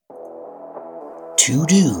Two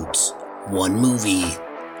dudes, one movie,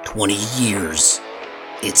 20 years.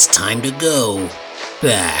 It's time to go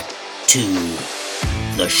back to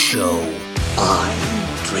the show. I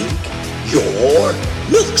drink your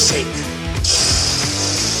milkshake.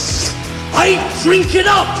 I drink it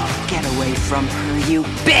up! Get away from her, you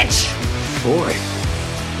bitch! Boy,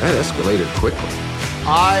 that escalated quickly.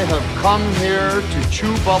 I have come here to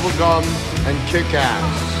chew bubblegum and kick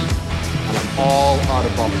ass. And I'm all out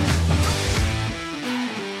of bubblegum.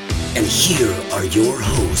 And here are your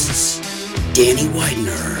hosts, Danny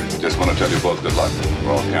Widener. Just want to tell you both good luck.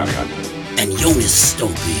 We're all counting on you. And Jonas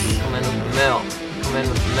Stolpe. Come in with the milk. Come in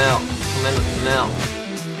with the milk. Come in with the milk.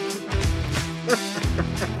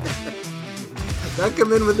 That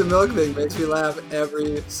come in with the milk thing makes me laugh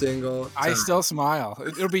every single time. I still smile.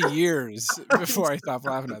 It'll be years before I stop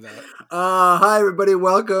laughing at that. Hi, everybody.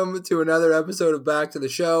 Welcome to another episode of Back to the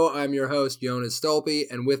Show. I'm your host, Jonas Stolpe,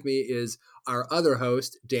 and with me is our other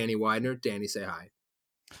host, Danny Widener. Danny, say hi.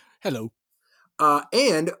 Hello.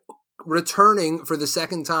 And returning for the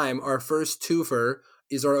second time, our first twofer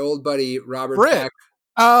is our old buddy, Robert Britt. Peck.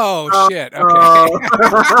 Oh, shit. Okay.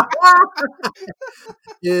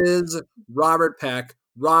 Is Robert Peck.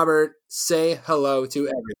 Robert, say hello to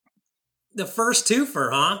everyone. The first twofer,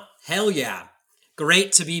 huh? Hell yeah.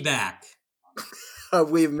 Great to be back.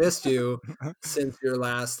 We've missed you since your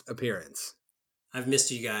last appearance. I've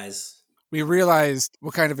missed you guys. We realized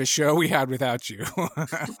what kind of a show we had without you. Wait,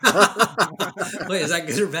 is that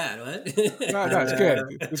good or bad? What? No, it's good.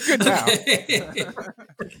 It's good now.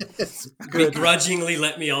 It's good. Begrudgingly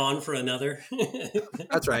let me on for another.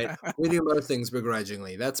 That's right. We do most things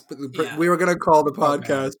begrudgingly. Yeah. We were going to call the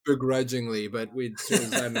podcast begrudgingly, but we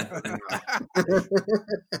decided.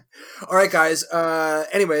 All right, guys.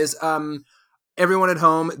 Anyways, everyone at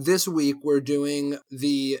home, this week we're doing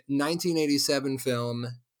the 1987 film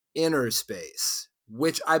Innerspace,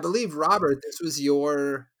 which I believe, Robert, this was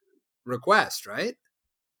your request, right?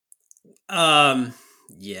 Yeah.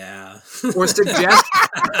 Or suggest.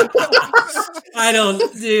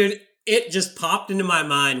 Dude, it just popped into my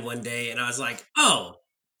mind one day and I was like, oh,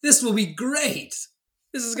 this will be great.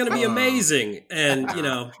 This is going to be amazing. And,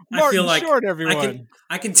 I feel like Short, everyone.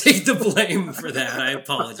 I can take the blame for that. I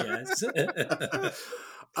apologize.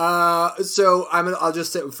 So I'll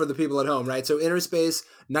just say for the people at home, right? So Innerspace,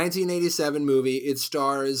 1987 movie. It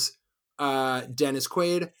stars Dennis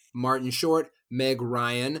Quaid, Martin Short, Meg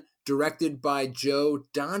Ryan, directed by Joe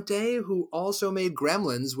Dante, who also made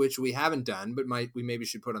Gremlins, which we haven't done, but we maybe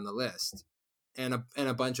should put on the list, and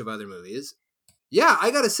a bunch of other movies. Yeah,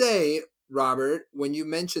 I gotta say, Robert, when you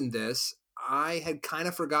mentioned this, I had kind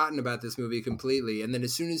of forgotten about this movie completely, and then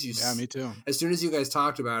as soon as me too. As soon as you guys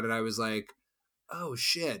talked about it, I was like, oh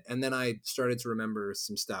shit. And then I started to remember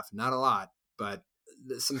some stuff. Not a lot, but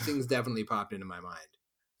some things definitely popped into my mind.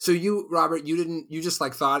 So you, Robert, you just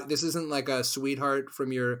like thought this isn't like a sweetheart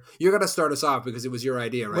from you're going to start us off because it was your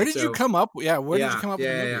idea, right? Where did you come up? Yeah. Where did you come up with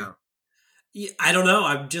the movie? Yeah, I don't know.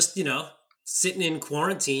 I'm just, sitting in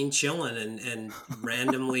quarantine, chilling and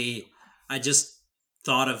randomly, I just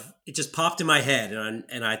thought of, it just popped in my head.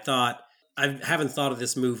 And I thought, I haven't thought of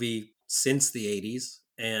this movie since the 80s.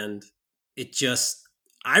 And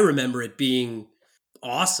I remember it being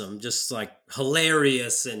awesome, just like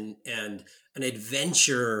hilarious and an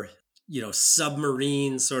adventure,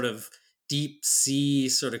 submarine sort of deep sea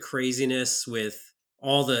sort of craziness with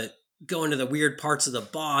all the going to the weird parts of the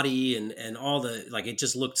body and all the, like, it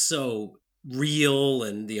just looked so real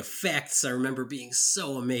and the effects I remember being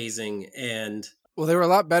so amazing. And well, they were a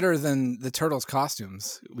lot better than the Turtles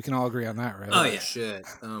costumes. We can all agree on that, right? Oh yeah. Shit.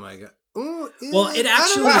 Oh my God. Ooh, yeah, well, it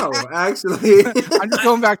actually, I don't know, actually. I'm just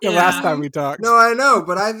going back to last time we talked. No, I know,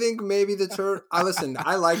 but I think maybe I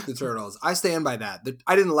like the Turtles. I stand by that.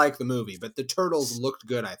 I didn't like the movie, but the Turtles looked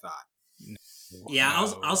good, I thought. Yeah,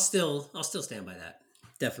 I'll still stand by that.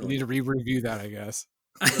 Definitely. We need to re-review that, I guess.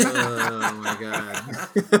 Oh my God.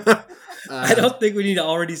 I don't think we need to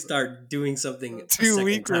already start doing something.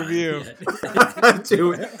 2-week review.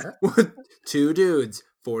 Two dudes,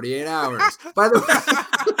 48 hours. By the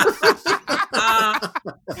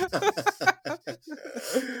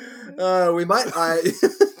way, we might.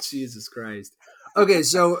 Jesus Christ. Okay,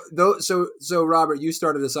 so Robert, you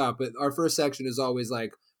started us off, but our first section is always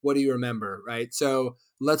like, what do you remember, right? So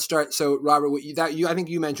let's start. So Robert, I think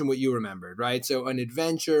you mentioned what you remembered, right? So an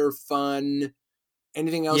adventure, fun.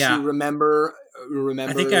 Anything else you remember?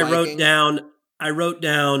 I think I wrote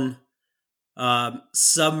down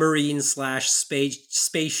submarine /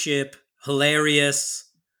 spaceship, hilarious,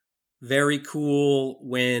 very cool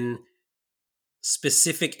when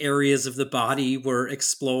specific areas of the body were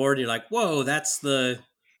explored. You're like, whoa, that's the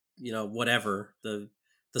whatever, the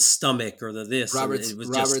stomach or the this. Robert's it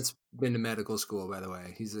was been to medical school, by the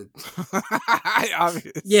way. He's a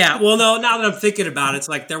yeah. Well, no. Now that I'm thinking about it, it's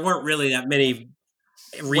like there weren't really that many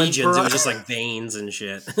regions. It was just like veins and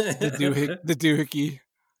shit. The doohickey.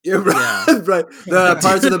 Yeah, right. The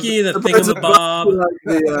parts of the thingamabob,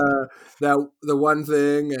 like the one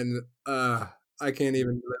thing, and I can't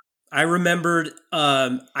even. I remembered.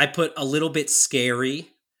 I put a little bit scary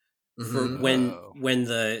for when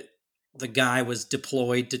the guy was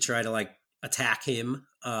deployed to try to like attack him.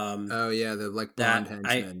 Oh yeah, the like Bond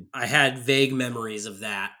henchman. I had vague memories of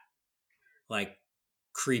that, like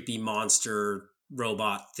creepy monster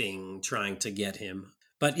robot thing trying to get him.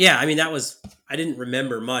 But yeah, I mean I didn't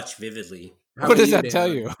remember much vividly. What does that tell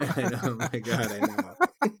you? I know, oh my God, I know.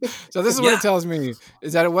 So this is what it tells me,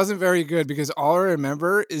 is that it wasn't very good, because all I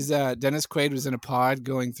remember is that Dennis Quaid was in a pod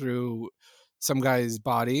going through some guy's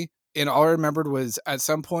body. And all I remembered was at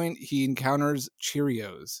some point he encounters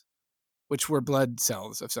Cheerios, which were blood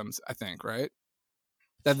cells of some, I think, right?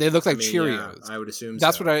 That they look like Cheerios. Yeah, I would assume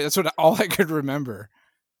that's so. That's what all I could remember.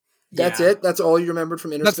 That's it? That's all you remembered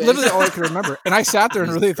from Innerspace? That's literally all I could remember. And I sat there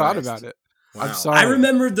and really thought about it. Wow. I'm sorry. I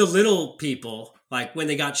remembered the little people, like when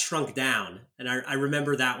they got shrunk down. And I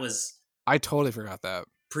remember that was... I totally forgot that.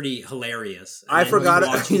 Pretty hilarious. I forgot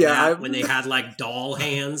it. Yeah, when they had like doll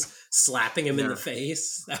hands slapping him in the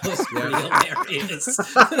face. That was pretty hilarious.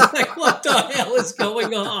 Like, what the hell is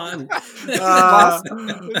going on?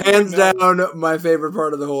 Hands down, my favorite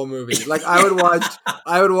part of the whole movie. Like I would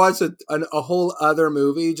watch a whole other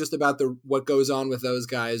movie just about what goes on with those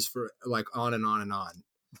guys for like on and on and on.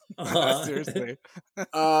 Seriously.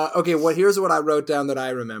 Okay, here's what I wrote down that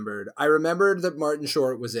I remembered. I remembered that Martin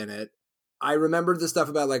Short was in it. I remembered the stuff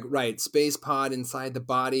about space pod inside the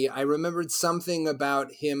body. I remembered something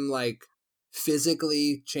about him like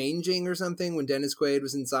physically changing or something when Dennis Quaid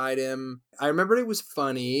was inside him. I remembered it was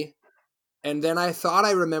funny. And then I thought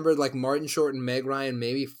I remembered like Martin Short and Meg Ryan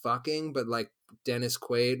maybe fucking, but like Dennis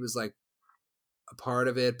Quaid was like a part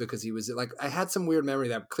of it because he was like, I had some weird memory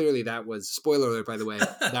that clearly that was, spoiler alert by the way,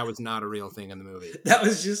 that was not a real thing in the movie. That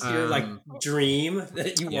was just your like dream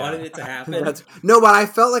that you wanted it to happen. No, but I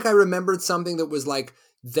felt like I remembered something that was like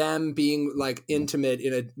them being like intimate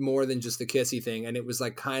in a more than just the kissy thing, and it was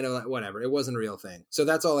like kind of like whatever. It wasn't a real thing. So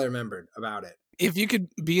that's all I remembered about it. If you could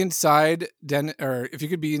be inside if you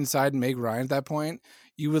could be inside Meg Ryan at that point,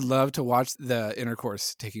 you would love to watch the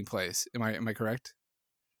intercourse taking place. Am I correct?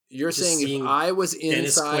 You're just saying if I was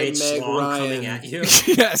inside Meg Ryan coming at you?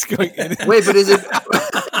 Yes, going in. Wait, but is it?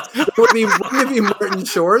 Wouldn't it be Martin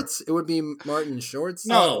Short's? It would be Martin Short's.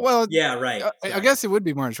 No, well, yeah, right. I guess it would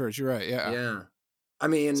be Martin Short's. You're right. Yeah. Yeah. I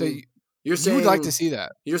mean, so you're saying you would like to see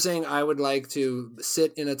that. You're saying I would like to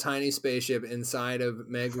sit in a tiny spaceship inside of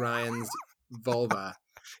Meg Ryan's vulva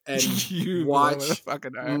and watch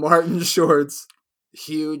Martin Short's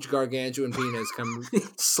huge gargantuan penis come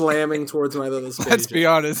slamming towards my little spaceship. Let's be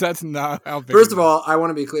honest, that's not how big. First of all, I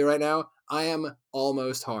want to be clear right now. I am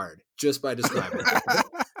almost hard just by describing it.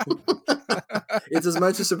 It's as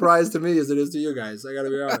much a surprise to me as it is to you guys. I got to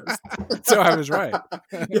be honest. So I was right.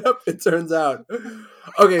 Yep, it turns out.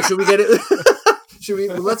 Okay, should we get it?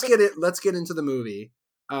 Let's get into the movie.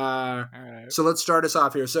 All right. So let's start us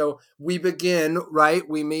off here. So we begin, right?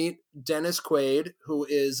 We meet Dennis Quaid, who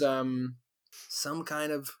is some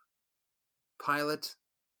kind of pilot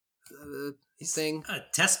thing. A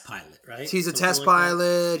test pilot, right? He's a test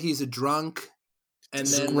pilot. He's a drunk. And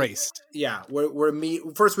then disgraced. Yeah,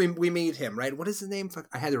 we meet him, right? What is his name?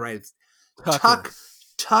 I had to write it.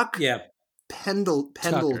 Tuck. Yeah.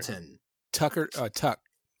 Pendleton. Tuck.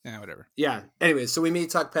 Yeah, whatever. Yeah. Anyway, so we meet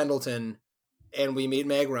Tuck Pendleton, and we meet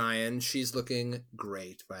Meg Ryan. She's looking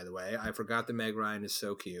great, by the way. I forgot that Meg Ryan is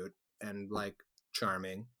so cute and like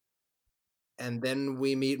charming. And then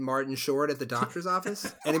we meet Martin Short at the doctor's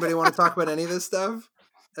office. Anybody want to talk about any of this stuff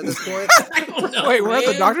at this point? I don't know, Wait, we're at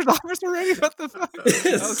the doctor's office already? What the fuck?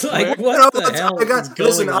 It's like, what the hell is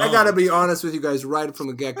going on? I got to be honest with you guys right from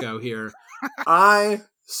the get-go here. I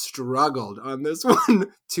struggled on this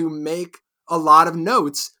one to make a lot of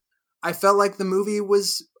notes. I felt like the movie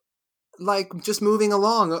was like just moving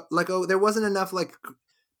along. Like, there wasn't enough like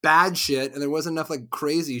bad shit and there wasn't enough like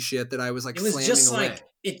crazy shit that I was like slamming away. Like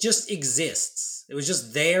it just exists. It was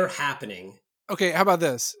just there happening. Okay, how about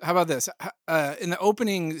this? In the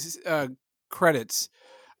opening credits,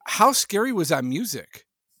 how scary was that music?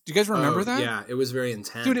 Do you guys remember that? Yeah, it was very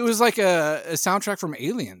intense. Dude, it was like a soundtrack from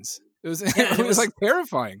Aliens. It was like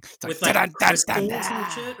terrifying. It's with like crystals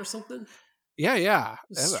and shit or something? Yeah.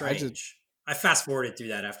 Strange. I fast forwarded through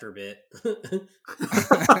that after a bit.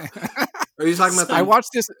 Are you talking about I watched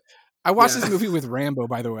this I watched this movie with Rambo,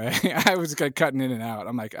 by the way. I was cutting in and out.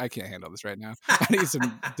 I'm like, I can't handle this right now. I need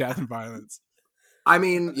some death and violence. I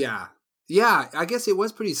mean, yeah. Yeah, I guess it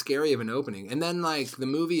was pretty scary of an opening. And then, like, the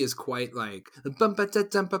movie is quite, like,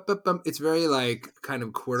 it's very, like, kind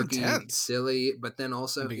of quirky, silly, but then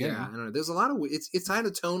also, yeah, I don't know. There's a lot of, it's kind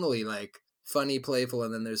of tonally, like, funny, playful,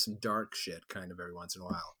 and then there's some dark shit kind of every once in a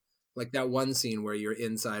while. Like that one scene where you're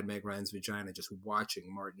inside Meg Ryan's vagina just watching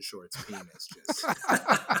Martin Short's penis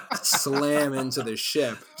just slam into the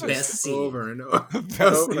ship just best scene. Over and over.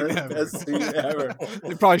 Best scene ever.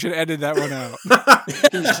 You probably should have edited that one out.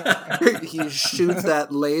 he shoots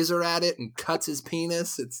that laser at it and cuts his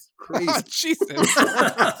penis. It's crazy. Oh, Jesus.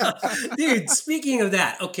 Dude, speaking of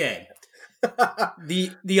that, okay.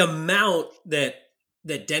 The amount that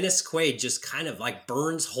Dennis Quaid just kind of like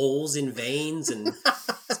burns holes in veins and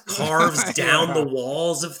carves down the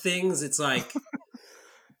walls of things. It's like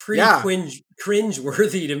pretty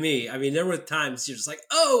cringe-worthy to me. I mean, there were times you're just like,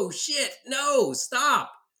 oh shit, no,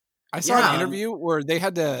 stop. I saw an interview where they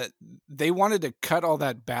wanted to cut all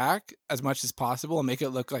that back as much as possible and make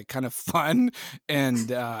it look like kind of fun and,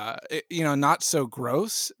 not so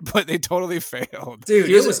gross, but they totally failed. Dude,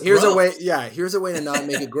 here's a way to not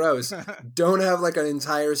make it gross. Don't have like an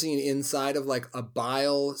entire scene inside of like a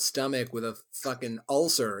bile stomach with a fucking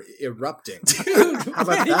ulcer erupting. Dude, how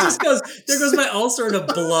about that? Just goes, there goes my ulcer and a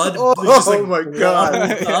blood. My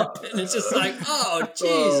God. Up, and it's just like, oh,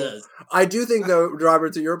 Jesus. I do think though,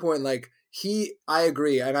 Robert, to your point, like I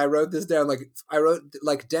agree. And I wrote this down.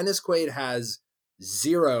 Like Dennis Quaid has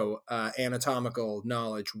zero anatomical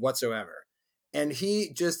knowledge whatsoever. And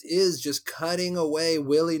he is cutting away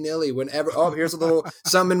willy-nilly whenever, here's a little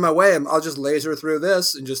something in my way. I'll just laser through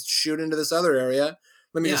this and just shoot into this other area.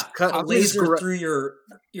 Let me just cut a laser through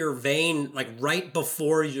your vein, like right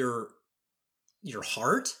before your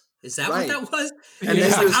heart. Is that what that was? And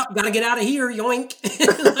he's like, gotta get out of here, yoink.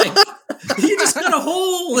 Like, he just got a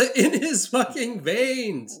hole in his fucking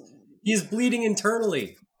veins. He's bleeding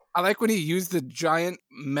internally. I like when he used the giant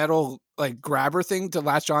metal like grabber thing to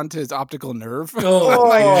latch onto his optical nerve.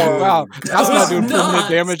 Wow, that's not doing permanent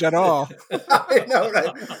damage at all. I know,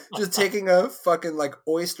 right? Just taking a fucking like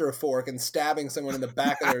oyster fork and stabbing someone in the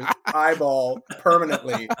back of their eyeball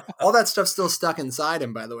permanently. All that stuff's still stuck inside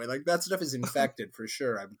him, by the way. Like that stuff is infected for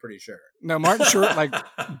sure. I'm pretty sure. No, Martin Short like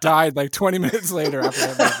died like 20 minutes later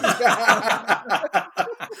after that.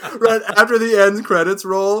 Right after the end credits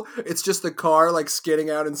roll, it's just the car like skidding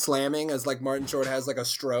out and slamming as like Martin Short has like a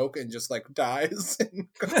stroke and just like dies.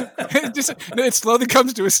 It slowly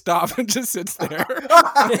comes to a stop and just sits there.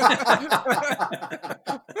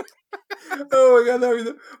 Oh my God, that would be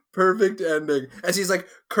the perfect ending. As he's like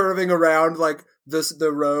curving around like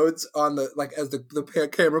the roads on the like as the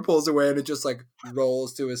camera pulls away and it just like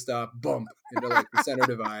rolls to a stop, bump into like the center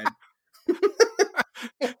divide.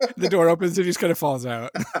 The door opens and he just kind of falls out.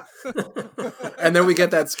 And then we get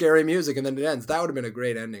that scary music and then it ends. That would have been a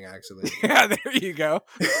great ending, actually. Yeah, there you go.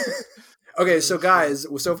 Okay, so guys,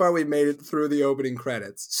 so far we've made it through the opening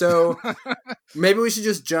credits. So maybe we should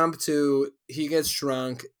just jump to he gets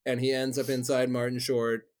shrunk and he ends up inside Martin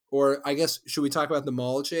Short. Or I guess, should we talk about the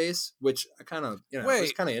mall chase? Which I kind of,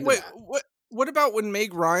 was kind of into that. What about when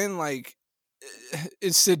Meg Ryan, like,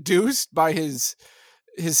 is seduced by his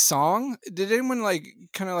song? Did anyone like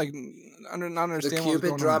kind of like not understand the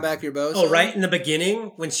Cupid draw back your bow? Oh, right in the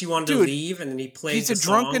beginning when she wanted to leave and then he plays. He's a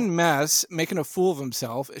drunken mess, making a fool of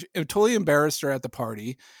himself. It totally embarrassed her at the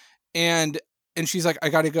party, and she's like, "I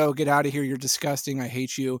got to go, get out of here. You're disgusting. I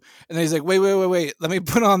hate you." And then he's like, "Wait. Let me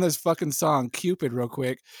put on this fucking song, Cupid, real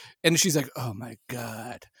quick." And she's like, "Oh my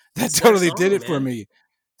God, that totally did it for me."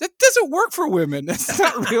 That doesn't work for women. That's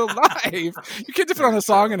not real life. You can't just put on a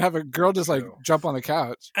song and have a girl just like jump on the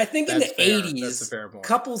couch. I think in the 80s,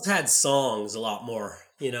 couples had songs a lot more,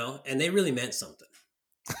 and they really meant something.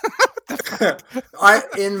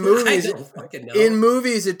 In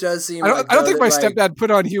movies, it does seem. I don't think my stepdad put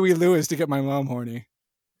on Huey Lewis to get my mom horny.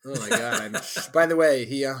 Oh my God! By the way,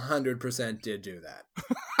 he 100% did do that.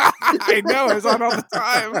 I know, it was on all the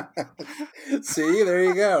time. See, there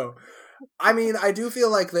you go. I mean, I do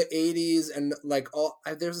feel like the 80s and like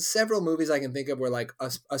there's several movies I can think of where like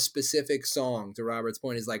a specific song, to Robert's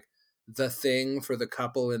point, is like the thing for the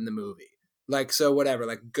couple in the movie. Like, so whatever,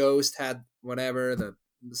 like Ghost had whatever, the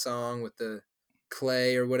song with the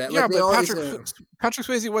clay or whatever. Yeah, like, but Patrick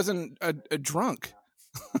Swayze wasn't a drunk.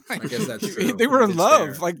 I guess that's true. They were in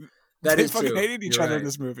love. Fair. Like, they fucking hated each other in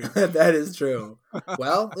this movie. That is true.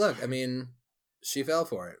 Well, look, I mean, she fell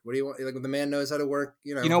for it. What do you want? Like, the man knows how to work.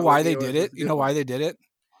 You know why they did it? You know why they did it?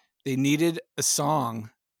 They needed a song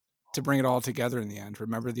to bring it all together in the end.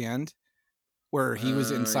 Remember the end? where he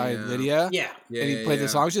was inside Lydia. Yeah. And he played the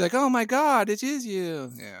song. She's like, "Oh my God, it is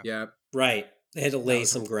you." Yeah. Right. They had to lay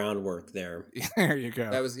some groundwork there. There you go.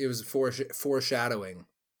 It was foreshadowing.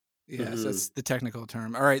 Yes, that's the technical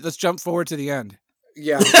term. All right, let's jump forward to the end.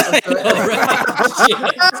 Yeah.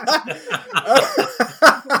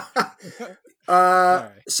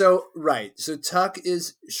 So Tuck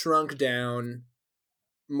is shrunk down.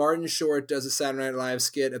 Martin Short does a Saturday Night Live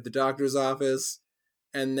skit at the doctor's office,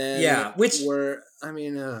 and then I don't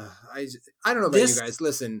know about you guys.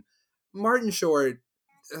 Listen, Martin Short.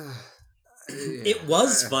 It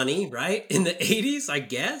was funny, right? In the 80s, I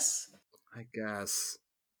guess.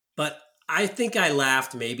 But I think I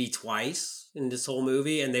laughed maybe twice in this whole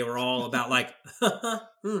movie, and they were all about like,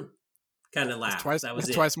 kind of laugh. That was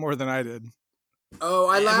it. Twice more than I did. Oh,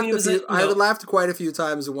 I laughed. I laughed quite a few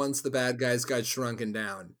times once the bad guys got shrunken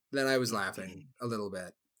down. Then I was laughing a little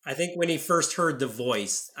bit. I think when he first heard the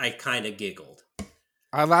voice, I kind of giggled.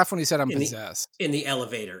 I laughed when he said, "I'm possessed." In the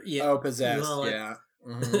elevator. Yeah. Oh, possessed. Yeah.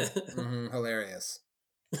 Hilarious.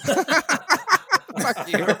 Fuck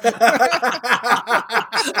you.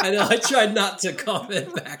 I know. I tried not to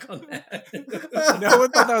comment back on that. No one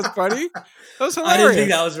thought that was funny. That was hilarious. I didn't think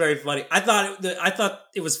that was very funny. I thought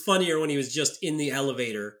it was funnier when he was just in the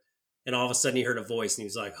elevator, and all of a sudden he heard a voice, and he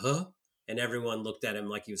was like, "Huh?" And everyone looked at him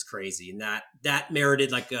like he was crazy, and that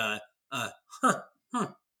merited like a huh.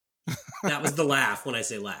 That was the laugh when I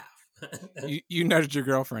say laugh. you nudged your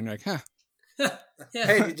girlfriend like, huh? Yeah.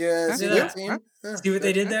 Hey, did you see that scene? See what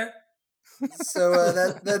they did there? So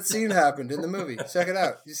that scene happened in the movie. Check it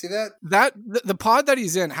out. You see that? The pod that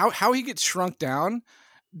he's in, how he gets shrunk down,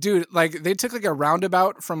 dude. Like they took like a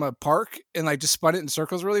roundabout from a park and like just spun it in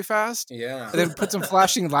circles really fast. Yeah. And then put some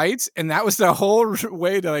flashing lights, and that was the whole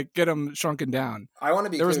way to like get him shrunken down. I want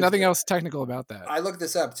to be. There was nothing else technical about that. I looked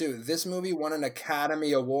this up too. This movie won an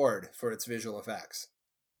Academy Award for its visual effects.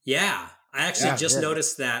 Yeah. I actually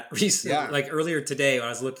noticed that recently, like earlier today when I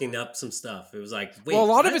was looking up some stuff. It was like, wait, well, a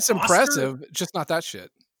lot of it's impressive, just not that shit.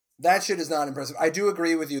 That shit is not impressive. I do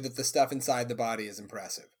agree with you that the stuff inside the body is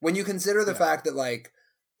impressive. When you consider the fact that like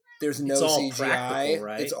there's no CGI,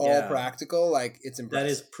 right? It's all practical, like it's impressive. That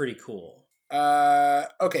is pretty cool.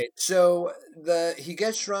 Okay, so he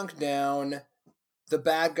gets shrunk down, the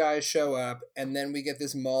bad guys show up, and then we get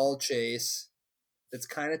this mall chase that's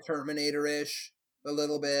kind of Terminator-ish. A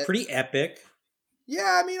little bit. Pretty epic.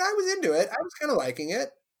 Yeah, I mean, I was into it. I was kind of liking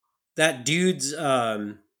it. That dude's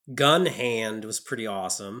gun hand was pretty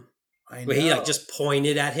awesome. I know. Where he like just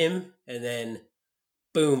pointed at him and then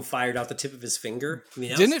boom, fired out the tip of his finger. I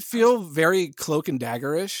mean, didn't it feel very Cloak and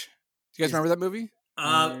Dagger-ish? Do you guys remember that movie?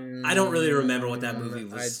 I don't really remember what that movie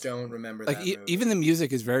was. I don't remember like that movie. Even the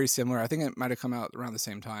music is very similar. I think it might have come out around the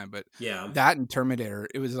same time, but that and Terminator,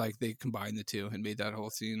 it was like they combined the two and made that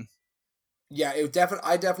whole scene. Yeah,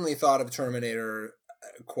 I definitely thought of Terminator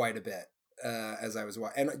quite a bit as I was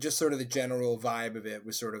watching. And just sort of the general vibe of it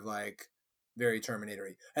was sort of like very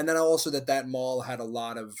Terminator-y. And then also that mall had a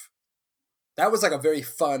lot of... That was like a very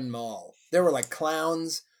fun mall. There were like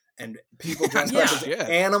clowns and people dressed up as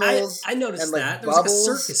animals. I noticed and, like, that. There was like a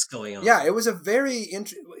circus going on. Yeah, it was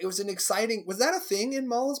it was an exciting... Was that a thing in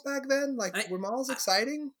malls back then? Like, were malls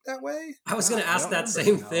exciting that way? I was going to ask that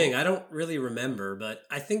same thing. I don't really remember, but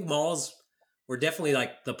I think malls... We're definitely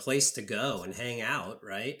like the place to go and hang out,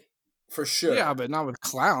 right? For sure. Yeah, but not with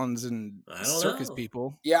clowns and circus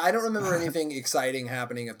people. Yeah, I don't remember anything exciting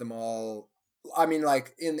happening at the mall. I mean,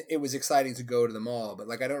 like it was exciting to go to the mall, but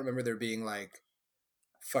like I don't remember there being like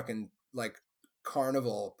fucking like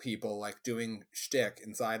carnival people like doing shtick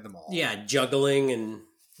inside the mall. Yeah, juggling and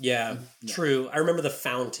true. I remember the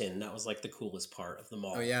fountain. That was like the coolest part of the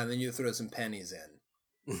mall. Oh yeah, and then you throw some pennies in.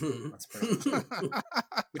 That's pretty much it.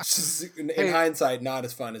 Which is in hindsight not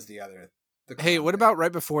as fun as the other. Hey, what about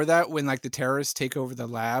right before that when like the terrorists take over the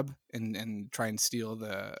lab and try and steal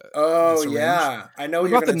the syringe? Yeah, I know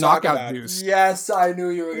what you're going to talk about. Juice? Yes, I knew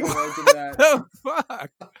you were going to mention that. Oh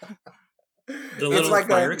fuck! The little like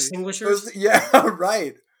fire extinguishers.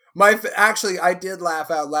 Right. Actually, I did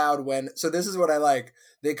laugh out loud when. So this is what I like.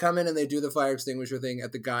 They come in and they do the fire extinguisher thing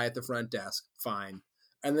at the guy at the front desk. Fine.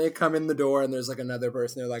 And they come in the door and there's like another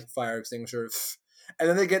person, they're like fire extinguisher. And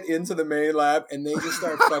then they get into the main lab and they just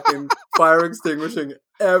start fucking fire extinguishing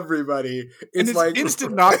everybody. It's like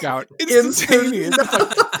instant knockout. Instantaneous. It's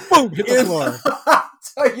like, boom, hit the floor.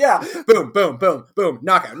 So yeah. Boom, boom, boom, boom.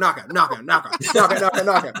 Knockout, knockout, knockout, knockout, knockout,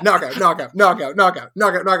 knockout, knockout, knockout, knockout, knockout, knockout,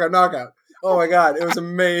 knockout, knockout, knockout. Oh my God, it was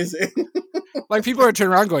amazing. Like people are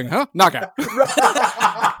turning around going, huh? Knockout.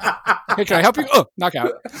 Hey, can I help you? Oh,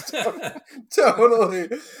 knockout. Totally.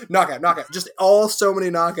 Knockout. Just so many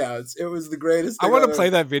knockouts. It was the greatest I thing. want to play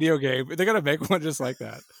that video game. They're going to make one just like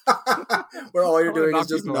that. Where all you're I wanna doing knock is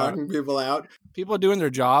just people out. knocking people out. People doing their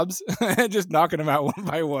jobs and just knocking them out one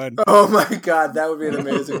by one. Oh my God, that would be an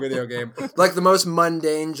amazing video game. Like the most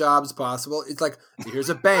mundane jobs possible. It's like, here's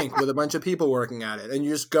a bank with a bunch of people working at it, and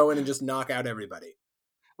you just go in and just knock out everybody.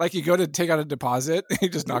 Like you go to take out a deposit, you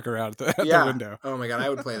just knock her out at the window. Oh my God, I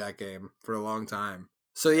would play that game for a long time.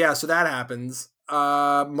 So that happens.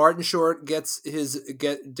 Martin Short Dennis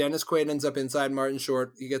Quaid ends up inside Martin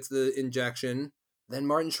Short. He gets the injection. Then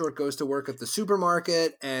Martin Short goes to work at the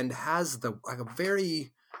supermarket and has a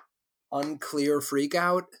very unclear freak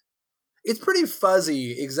out. It's pretty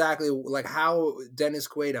fuzzy exactly like how Dennis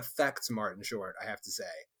Quaid affects Martin Short, I have to say.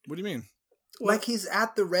 What do you mean? Like he's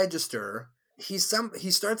at the register. He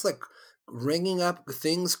starts like ringing up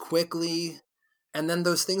things quickly, and then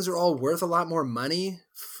those things are all worth a lot more money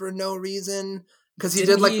for no reason because he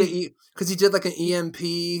did like an EMP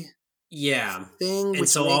thing. And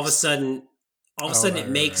so all of a sudden it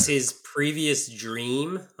makes his previous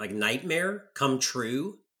dream, like nightmare, come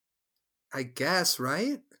true. I guess,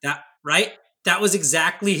 right? That was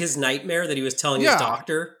exactly his nightmare that he was telling his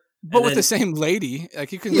doctor. But with the same lady,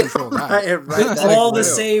 like you can control that. Right. All the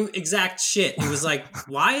same exact shit. He was like,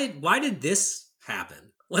 why did this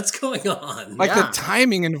happen? What's going on? Like the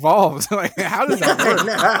timing involved. Like, how does that work?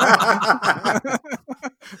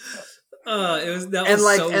 Weird.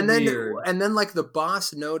 And then like the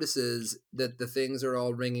boss notices that the things are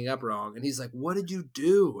all ringing up wrong, and he's like, "What did you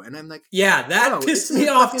do?" And I'm like, "Yeah, that pissed me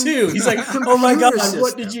off too." He's like, "Oh my God,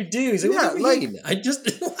 what did you do?" He's like, "What do you mean? I just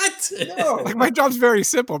what?" No. Like my job's very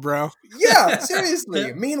simple, bro. Yeah,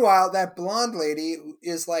 seriously. Meanwhile, that blonde lady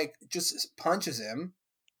is like just punches him.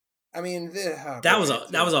 I mean, that was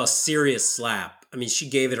a serious slap. I mean, she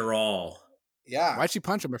gave it her all. Yeah. Why'd she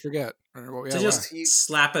punch him? I forget.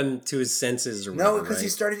 Slap him to his senses or whatever. No, because he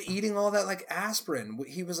started eating all that like aspirin.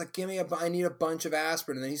 He was like, I need a bunch of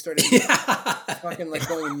aspirin. And then he started fucking like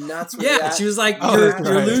going nuts with that. She was like,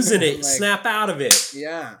 you're losing it. Like, snap out of it.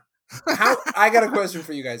 Yeah. I got a question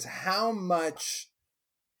for you guys. How much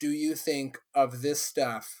do you think of this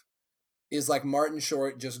stuff is like Martin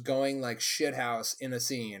Short just going like shithouse in a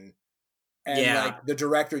scene? And like the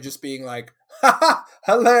director just being like, ha,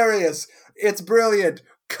 hilarious. It's brilliant.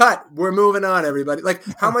 Cut. We're moving on, everybody. Like,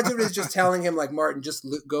 how much of it is just telling him, like, Martin, just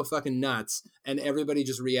go fucking nuts, and everybody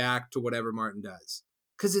just react to whatever Martin does?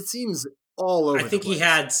 Because it seems all over. I think he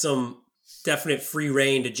had some definite free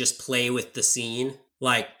reign to just play with the scene.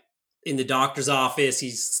 Like, in the doctor's office,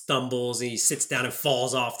 he stumbles and he sits down and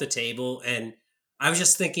falls off the table. And I was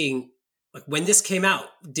just thinking, like, when this came out,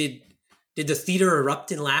 did the theater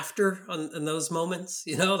erupt in laughter in those moments?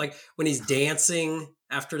 You know, like when he's dancing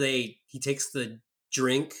after he takes the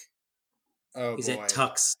drink. Oh, he's at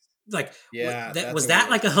Tuck's. Like, was that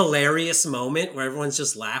like a hilarious moment where everyone's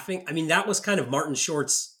just laughing? I mean, that was kind of Martin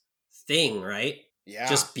Short's thing, right? Yeah,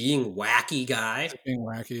 just being wacky guy. Just being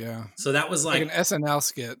wacky, yeah. So that was like an SNL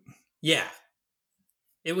skit. Yeah,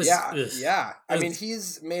 it was. Yeah. I mean,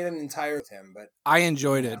 he's made an entire with him, but I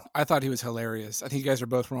enjoyed it. I thought he was hilarious. I think you guys are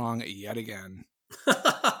both wrong yet again.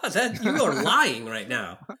 You are lying right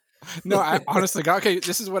now. No, I honestly got okay.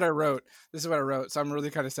 This is what I wrote. So I'm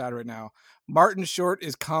really kind of sad right now. Martin Short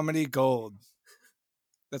is comedy gold.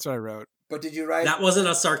 That's what I wrote. But did you write? That wasn't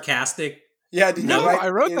a sarcastic. Yeah, did you write? I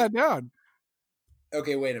wrote that down.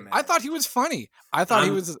 Okay, wait a minute. I thought he was funny. I thought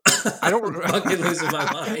he was. I don't remember. Fucking losing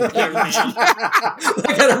my mind.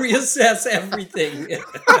 I gotta reassess everything.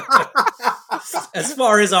 As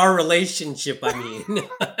far as our relationship, I mean.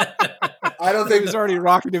 I don't think he was already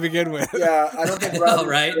rocking to begin with. Yeah, I don't think Robert. All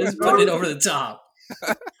right, let's put it over the top.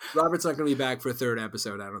 Robert's not going to be back for a third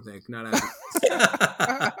episode. I don't think.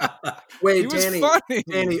 Wait, Danny.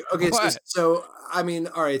 Danny. Okay, so I mean,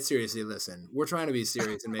 all right. Seriously, listen. We're trying to be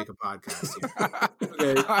serious and make a podcast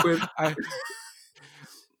here. Okay,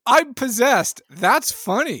 I'm possessed. That's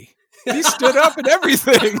funny. He stood up and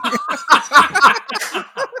everything.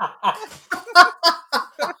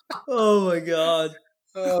 Oh my God.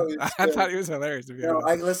 Oh, I thought he was hilarious.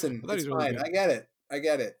 Listen, it's fine. I get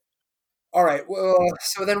it. All right. Well,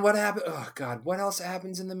 so then what happened? Oh God, what else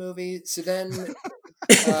happens in the movie? So then,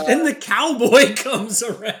 then the cowboy comes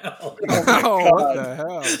around. Oh, what the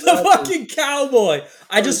hell? The fucking cowboy.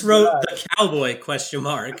 I just wrote the cowboy ?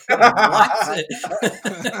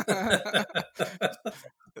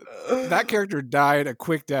 That character died a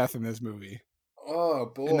quick death in this movie. Oh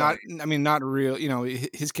boy! Not real. You know,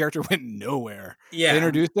 his character went nowhere. Yeah, they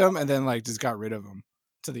introduced him and then like just got rid of him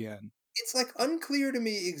to the end. It's like unclear to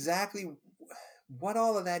me exactly what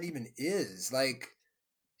all of that even is. Like,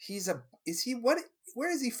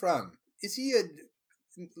 where is he from? Is he a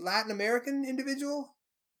Latin American individual?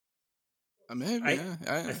 Maybe,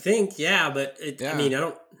 I think, yeah, but I mean, I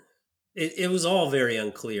don't. It was all very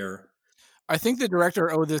unclear. I think the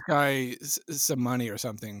director owed this guy some money or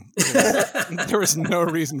something. There was no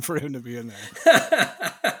reason for him to be in there.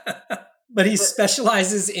 But he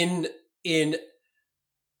specializes in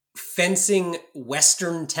fencing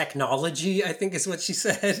Western technology, I think is what she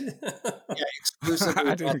said. Yeah,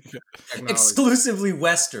 exclusively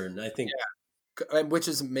Western, I think. Yeah. Which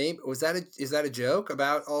is maybe is that a joke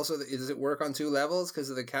about also does it work on two levels because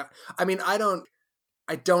of the I mean, I don't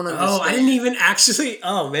understand. Oh, I didn't even actually.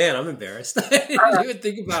 Oh man, I'm embarrassed. I didn't even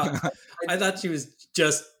think about. I thought she was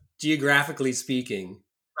just geographically speaking.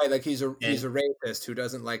 Right, like he's a rapist who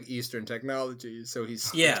doesn't like Eastern technology, so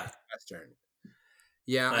he's Western.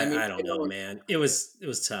 Yeah, I mean, I don't know, man. It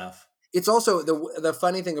was tough. It's also the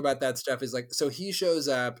funny thing about that stuff is like, so he shows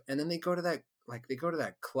up and then they go to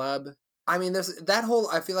that club. I mean, there's that whole,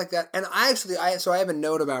 I feel like that. And I have a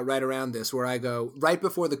note about right around this where I go right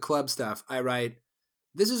before the club stuff. I write,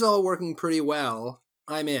 this is all working pretty well.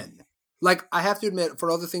 I'm in. Like, I have to admit,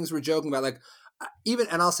 for all the things we're joking about, like even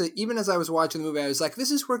as I was watching the movie, I was like,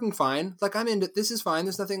 this is working fine. Like, I'm into, this is fine.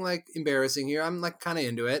 There's nothing like embarrassing here. I'm like kind of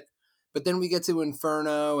into it. But then we get to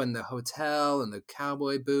Inferno and the hotel and the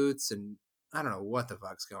cowboy boots and I don't know what the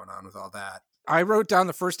fuck's going on with all that. I wrote down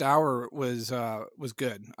the first hour was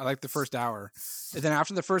good. I liked the first hour. And then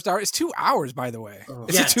after the first hour, it's 2 hours, by the way.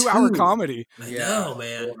 It's a 2-hour comedy. I know,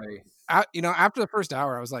 man. After the first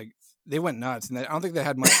hour, I was like, they went nuts. And I don't think they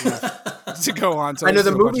had much left to go on. So I know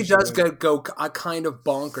the movie does go kind of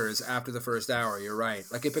bonkers after the first hour. You're right.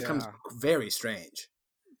 Like it becomes very strange.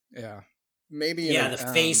 Yeah. Maybe. Yeah,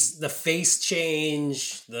 the face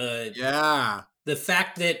change, the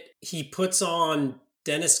fact that he puts on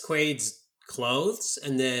Dennis Quaid's clothes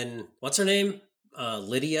and then what's her name?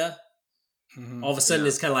 Lydia. Mm-hmm. All of a sudden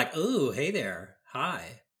it's kind of like, ooh, hey there. Hi.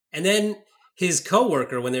 And then his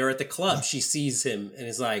coworker, when they were at the club, she sees him and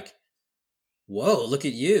is like, whoa, look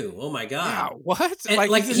at you. Oh my God. Yeah, what?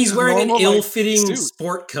 And like he's wearing an ill-fitting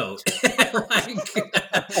sport coat.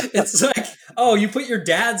 It's like, oh, you put your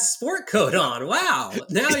dad's sport coat on. Wow.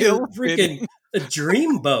 Now you're freaking a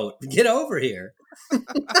dreamboat. Get over here.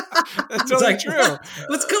 That's totally like, true.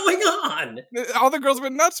 What's going on? All the girls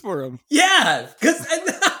went nuts for him. Yeah. Because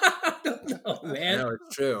I don't know, man. No,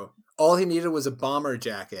 it's true. All he needed was a bomber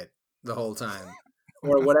jacket the whole time.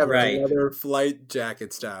 Or whatever. Right. Other flight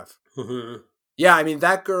jacket stuff. Mm-hmm. Yeah, I mean,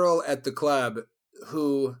 that girl at the club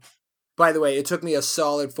who, by the way, it took me a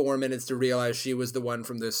solid 4 minutes to realize she was the one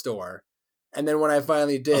from the store. And then when I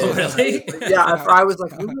finally did, really? I was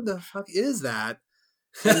like, who the fuck is that?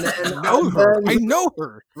 And then, I know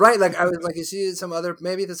her. Right, like I was like, is she some other,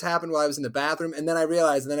 maybe this happened while I was in the bathroom. And then I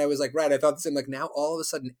realized, and then I was like, right, I thought the same, like now all of a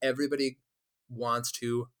sudden everybody wants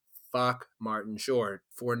to fuck Martin Short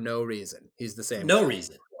for no reason. He's the same. No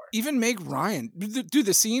reason. Even Meg Ryan, dude,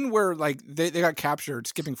 the scene where like they got captured,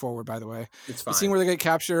 skipping forward, by the way, it's fine. The scene where they get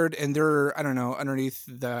captured and they're, I don't know, underneath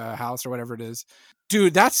the house or whatever it is.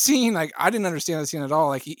 Dude, that scene, like I didn't understand that scene at all.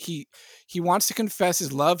 Like he wants to confess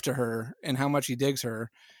his love to her and how much he digs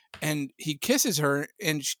her. And he kisses her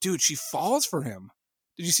and she falls for him.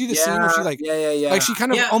 Did you see the scene where she like, like she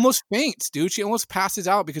kind of almost faints, dude. She almost passes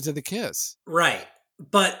out because of the kiss. Right.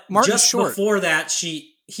 But Martin just Short. Before that,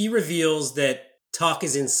 he reveals that Tuck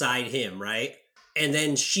is inside him, right? And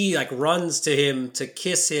then she like runs to him to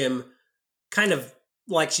kiss him, kind of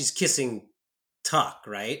like she's kissing Tuck,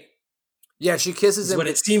 right? Yeah, she kisses him. What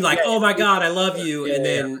it seemed like, oh my God, I love you. And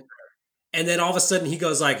then all of a sudden he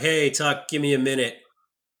goes like, hey, Tuck, give me a minute.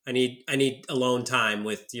 I need alone time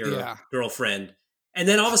with your girlfriend. And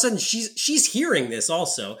then all of a sudden she's hearing this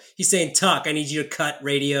also. He's saying, Tuck, I need you to cut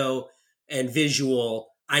radio and visual.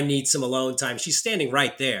 I need some alone time. She's standing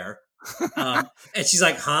right there. And she's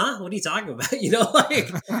like, huh? What are you talking about? You know, like,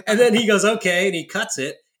 and then he goes, okay. And he cuts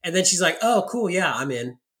it. And then she's like, oh, cool. Yeah, I'm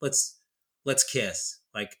in. Let's kiss.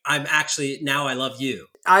 Like, I'm actually, now I love you.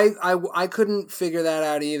 I couldn't figure that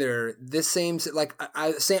out either. This same, like,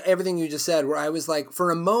 I say everything you just said, where I was like, for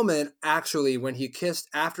a moment, actually,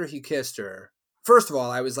 after he kissed her, first of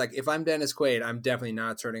all, I was like, if I'm Dennis Quaid, I'm definitely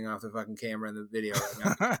not turning off the fucking camera in the video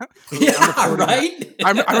right now. Yeah, right?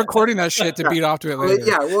 I'm recording that shit to beat off to it later.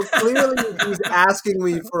 Yeah, well, clearly he's asking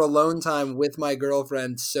me for alone time with my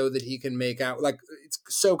girlfriend so that he can make out. Like, it's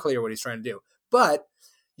so clear what he's trying to do. But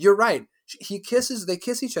you're right. They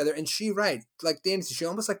kiss each other, and like Danny, she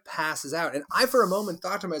almost like passes out. And I, for a moment,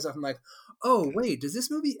 thought to myself, I'm like, oh, wait, does this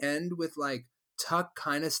movie end with like Tuck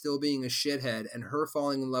kind of still being a shithead and her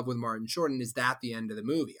falling in love with Martin Short, and is that the end of the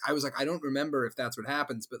movie? I was like, I don't remember if that's what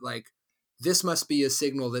happens, but like, this must be a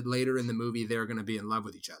signal that later in the movie they're going to be in love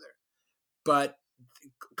with each other. But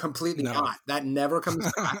completely not. That never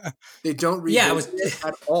comes back. They don't revisit it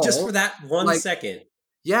at all. Just for that 1 second.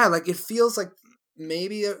 Yeah, like it feels like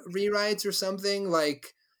maybe rewrites or something,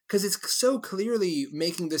 like, because it's so clearly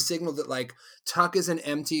making the signal that like Tuck is an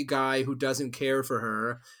empty guy who doesn't care for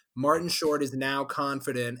her. Martin Short is now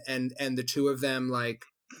confident, and the two of them, like,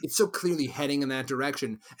 it's so clearly heading in that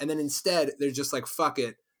direction. And then instead, they're just like, fuck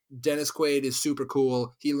it. Dennis Quaid is super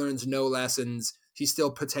cool. He learns no lessons. He's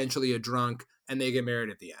still potentially a drunk, and they get married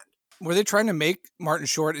at the end. Were they trying to make Martin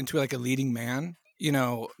Short into like a leading man? You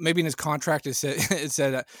know, maybe in his contract it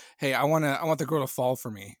said, hey, I want the girl to fall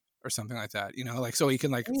for me or something like that. You know, like so he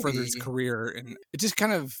can like further his career, and it just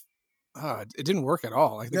kind of it didn't work at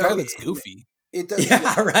all. Like the guy looks goofy. It does.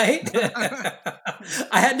 Yeah, right.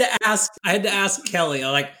 I had to ask Kelly.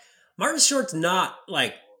 I'm like, Martin Short's not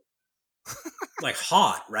like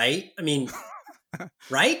hot, right? I mean,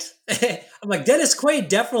 right? I'm like, Dennis Quaid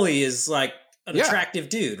definitely is like an attractive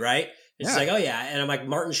dude, right? And she's like, oh yeah, and I'm like,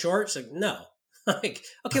 Martin Short. She's like, no. I'm like,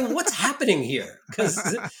 okay, well, what's happening here? Because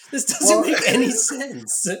this doesn't make any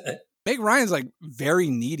sense. Meg Ryan's like very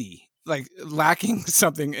needy, like lacking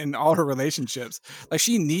something in all her relationships. Like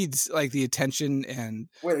she needs like the attention and.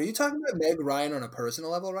 Wait, are you talking about Meg Ryan on a personal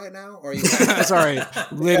level right now, or are you? Sorry,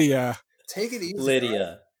 Lydia. Take it easy, Lydia.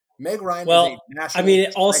 Right? Meg Ryan. Well, I mean,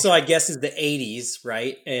 it also, I guess, is the 80s,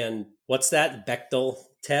 right? And what's that Bechdel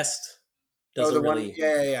test? Doesn't really.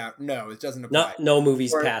 Yeah. No, it doesn't apply. No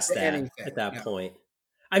movies past that at that point.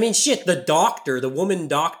 I mean, shit. The woman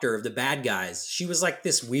doctor of the bad guys. She was like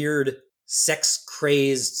this weird, sex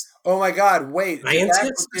crazed. Oh my God! Wait.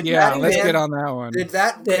 Let's get on that one. Did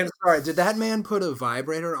that man put a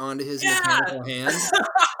vibrator onto his mechanical hand?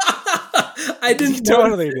 I didn't. He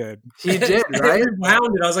totally did. He did, right?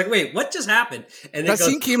 Wound it. I was like, wait, what just happened? And that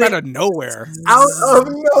scene came out of nowhere. Out of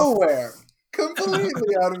nowhere.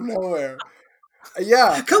 Completely out of nowhere.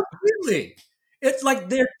 Yeah. Completely. It's like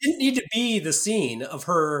there didn't need to be the scene of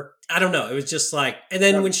her. I don't know. It was just like, and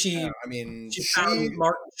then when she found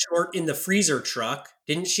Martin Short in the freezer truck,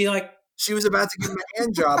 didn't she like? She was about to give him a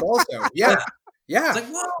hand job also. Yeah. It's like,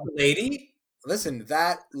 whoa, lady. Listen,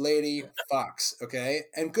 that lady fucks, okay?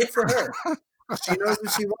 And good for her. She knows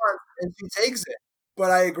what she wants, and she takes it.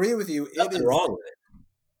 But I agree with you. Nothing wrong with it.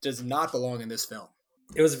 Does not belong in this film.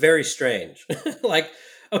 It was very strange. Like,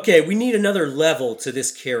 okay, we need another level to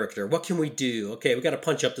this character. What can we do? Okay, we got to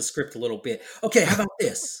punch up the script a little bit. Okay, how about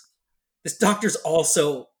this? This doctor's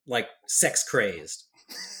also, like, sex crazed.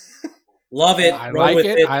 Love it. I like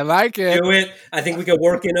it. I like it. Do it. I think we could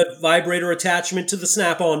work in a vibrator attachment to the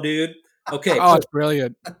snap-on, dude. Okay. Oh, it's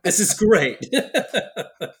brilliant. This is great.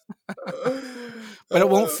 But it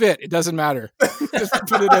won't fit. It doesn't matter. Just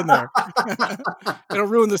put it in there. It'll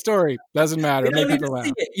ruin the story. Doesn't matter. Make people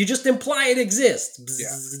laugh. You just imply it exists.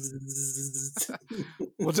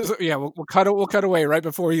 Yeah. We'll cut away right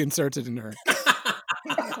before he inserts it in her.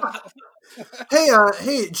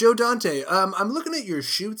 Hey, Joe Dante. I'm looking at your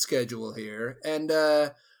shoot schedule here, and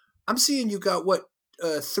I'm seeing you got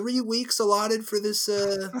 3 weeks allotted for this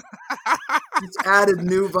this added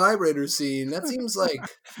new vibrator scene. That seems like,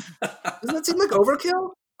 doesn't that seem like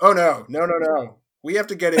overkill? Oh no. We have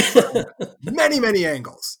to get it from many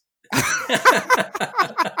angles.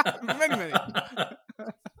 many.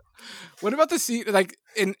 What about the scene? Like,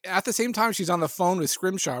 at the same time, she's on the phone with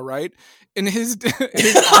Scrimshaw, right? In his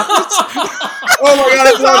office. Oh my God,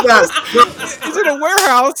 I love that. It's in a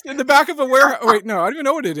warehouse in the back of a warehouse. Oh, wait, no, I don't even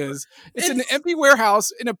know what it is. It's an empty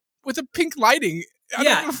warehouse with a pink lighting. What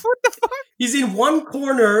the fuck? He's in one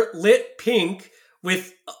corner, lit pink,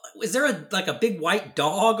 with. Is there a big white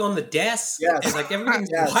dog on the desk? Yes. And like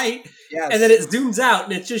everything's white. Yes. And then it zooms out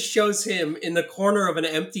and it just shows him in the corner of an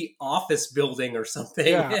empty office building or something.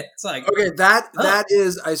 Yeah. It's like, okay, that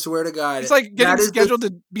is, I swear to God. It's like getting scheduled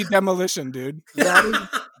to be demolition, dude. That is,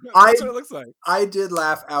 that's what it looks like. I did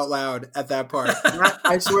laugh out loud at that part.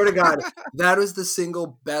 I swear to God, that was the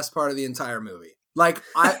single best part of the entire movie. Like,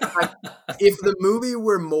 if the movie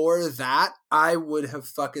were more that, I would have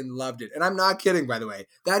fucking loved it. And I'm not kidding, by the way.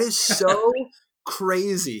 That is so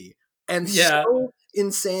crazy and so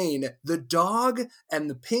insane. The dog and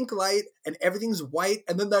the pink light and everything's white.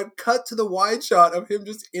 And then that cut to the wide shot of him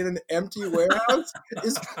just in an empty warehouse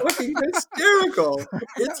is fucking hysterical.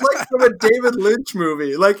 It's like from a David Lynch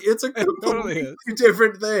movie. Like, it's a completely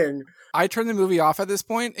different thing. I turned the movie off at this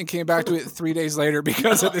point and came back to it 3 days later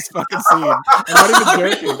because of this fucking scene. I'm not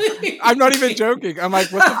even joking. Really? I'm not even joking. I'm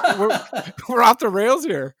like, we're off the rails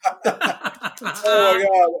here. Oh my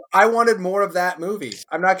god! I wanted more of that movie.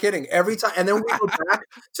 I'm not kidding. Every time, and then we go back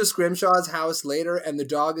to Scrimshaw's house later, and the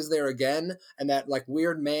dog is there again, and that like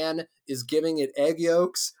weird man is giving it egg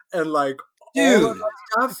yolks and like all of Dude,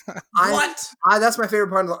 that stuff. what? That's my favorite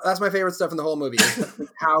part. That's my favorite stuff in the whole movie. Is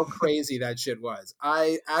how crazy that shit was.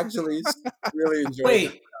 I actually really enjoyed it.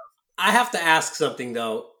 Wait, I have to ask something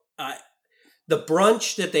though. The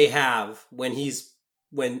brunch that they have when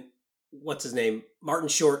what's his name? Martin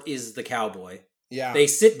Short is the cowboy. Yeah. They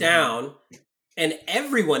sit down and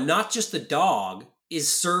everyone, not just the dog,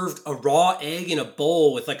 is served a raw egg in a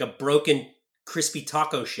bowl with like a broken crispy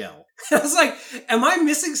taco shell. I was like, am I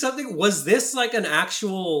missing something? Was this like an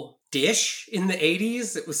actual dish in the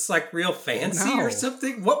 80s? It was like real fancy or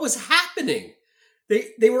something? What was happening?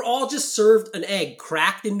 They were all just served an egg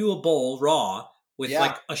cracked into a bowl raw with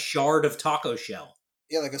like a shard of taco shell.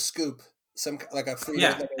 Yeah, like a scoop. Like a free.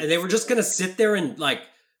 Yeah, and they were just gonna sit there and like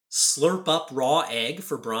slurp up raw egg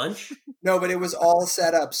for brunch. No, but it was all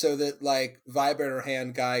set up so that like vibrator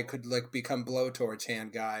hand guy could like become blowtorch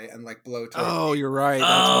hand guy and like blowtorch. Oh, you're right.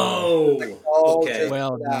 That's okay.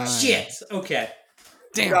 Well done. Shit. Okay.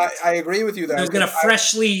 Damn. I agree with you there. He was gonna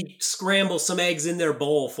freshly scramble some eggs in their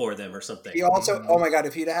bowl for them or something. He also, oh my god,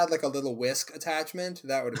 if he'd had like a little whisk attachment,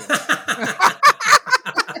 that would have been.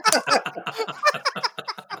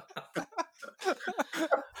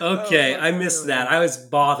 Okay, I missed that. I was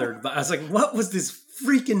bothered, but I was like, "What was this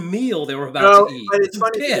freaking meal they were about to eat?" But it's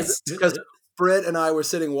funny because Britt and I were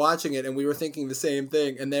sitting watching it, and we were thinking the same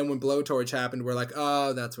thing. And then when blowtorch happened, we're like,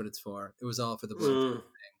 "Oh, that's what it's for. It was all for the blowtorch thing."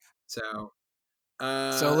 So,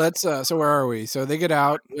 so where are we? So they get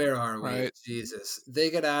out. Where are we? Right. Jesus, they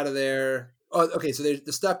get out of there. Oh, okay. So they're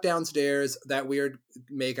stuck downstairs. That weird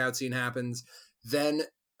makeout scene happens. Then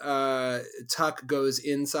Tuck goes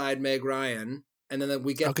inside Meg Ryan. And then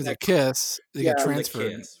we get because they kiss, they get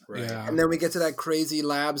transferred. Right. Yeah. And then we get to that crazy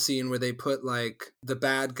lab scene where they put like the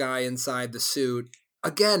bad guy inside the suit.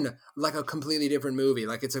 Again, like a completely different movie.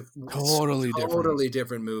 Like it's a totally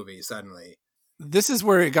different movie suddenly. This is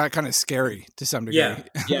where it got kind of scary to some degree. Yeah.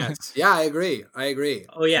 Yes. Yeah, I agree.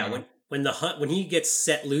 Oh yeah, when he gets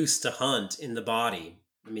set loose to hunt in the body.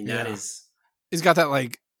 I mean, that is. He's got that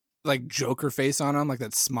like Joker face on him, like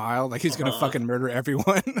that smile, like he's gonna fucking murder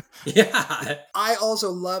everyone. Yeah. I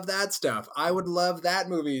also love that stuff. I would love that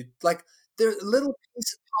movie. Like there's little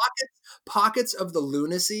pockets of the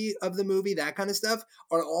lunacy of the movie, that kind of stuff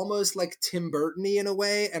are almost like Tim Burton-y in a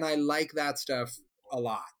way, and I like that stuff a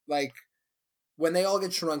lot. Like when they all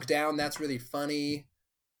get shrunk down, that's really funny.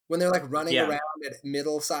 When they're like running around at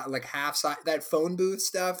middle side, like half side, that phone booth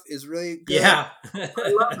stuff is really good. Yeah. I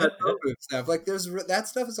love that phone booth stuff. Like that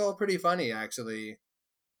stuff is all pretty funny actually.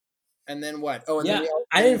 And then what? Oh, and yeah, then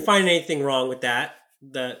I didn't find anything wrong with that.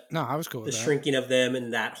 No, I was cool with the that. shrinking of them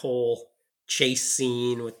and that whole chase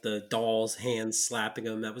scene with the doll's hands slapping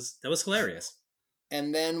them. That was hilarious.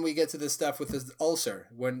 And then we get to the stuff with the ulcer,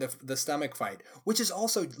 when the stomach fight, which is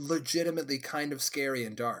also legitimately kind of scary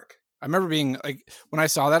and dark. I remember being like, when I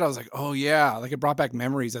saw that, I was like, oh yeah, like it brought back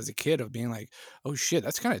memories as a kid of being like, oh shit,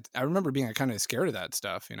 that's kind of. I remember being kind of scared of that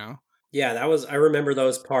stuff, you know. Yeah, I remember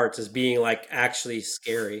those parts as being like actually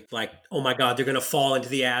scary. Like, oh my god, they're gonna fall into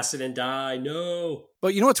the acid and die. No.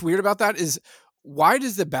 But you know what's weird about that is, why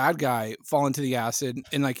does the bad guy fall into the acid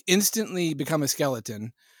and like instantly become a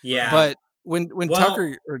skeleton? Yeah. But when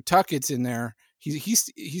Tuck gets in there,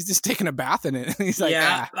 he's just taking a bath in it. And he's like,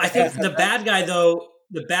 yeah. I think the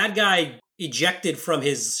bad guy ejected from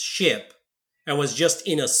his ship and was just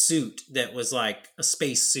in a suit that was like a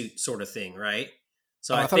space suit sort of thing, right?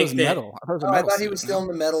 So I thought think it was metal. I thought he was still in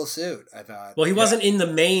the metal suit. I thought. Well, he wasn't in the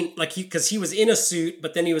main, like because he was in a suit,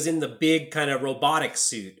 but then he was in the big kind of robotic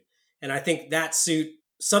suit, and I think that suit,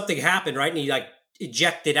 something happened, right? And he like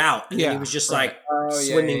ejected out, and then he was just like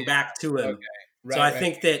swimming back to him. Okay. Right, so I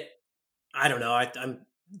think that, I don't know.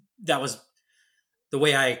 That was the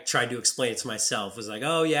way I tried to explain it to myself, was like,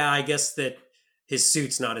 oh yeah, I guess that his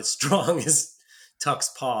suit's not as strong as Tuck's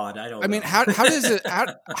pod. I don't know. Mean, how does it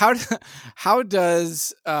how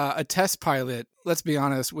does a test pilot, let's be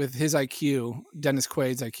honest, with his IQ, Dennis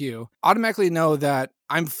Quaid's IQ, automatically know that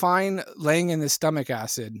I'm fine laying in the stomach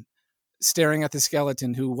acid, staring at the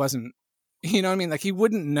skeleton who wasn't, you know what I mean? Like he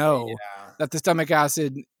wouldn't know that the stomach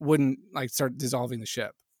acid wouldn't like start dissolving the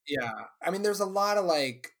ship. Yeah. I mean, there's a lot of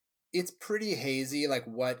like, it's pretty hazy, like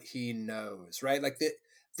what he knows, right? Like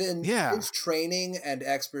his training and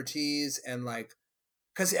expertise and like,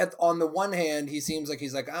 because on the one hand, he seems like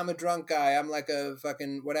he's like, I'm a drunk guy. I'm like a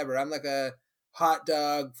fucking whatever. I'm like a hot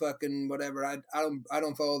dog, fucking whatever. I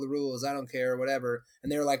don't follow the rules. I don't care, whatever.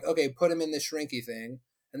 And they were like, okay, put him in this shrinky thing.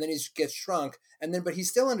 and then he gets shrunk, and then but he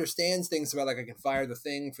still understands things about like I can fire the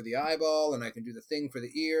thing for the eyeball and I can do the thing for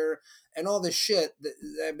the ear and all this shit.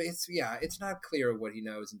 It's not clear what he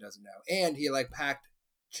knows and doesn't know. And he like packed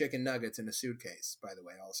chicken nuggets in a suitcase, by the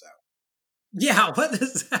way, also. Yeah, what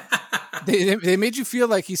is that? They made you feel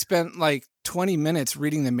like he spent like 20 minutes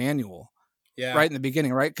reading the manual. Yeah. Right in the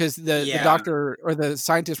beginning, right? Because the doctor or the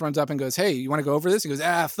scientist runs up and goes, "Hey, you want to go over this?" He goes,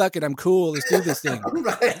 "Fuck it, I'm cool. Let's do this thing."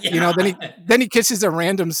 Right. You know, then he kisses a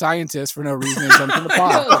random scientist for no reason and jumps in the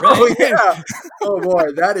pot. Oh yeah. Oh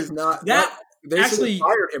boy, that is not that. They actually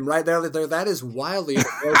fired him right there. That is wildly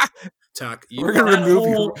Tuck. We're gonna remove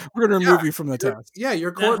you. We're gonna remove you from the test. Yeah,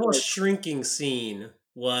 your that whole shrinking scene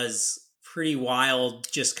was pretty wild.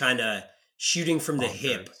 Just kind of shooting from the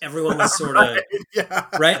hip. Everyone was sort of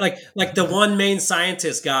right, like the one main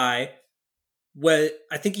scientist guy. What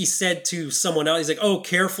I think he said to someone else, he's like, "Oh,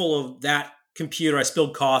 careful of that computer. I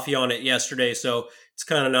spilled coffee on it yesterday, so it's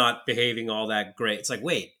kind of not behaving all that great." It's like,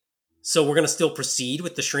 wait. So we're going to still proceed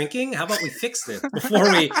with the shrinking? How about we fix this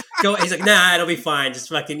before we go? He's like, nah, it'll be fine. Just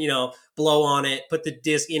fucking, blow on it, put the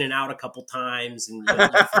disc in and out a couple times and you're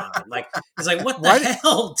fine. Like, it's like, what the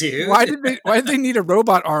hell, dude? Why did they need a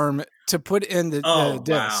robot arm to put in the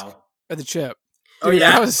disc or the chip? Dude,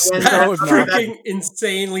 that was so freaking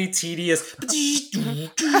insanely tedious. Actually,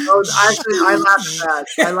 I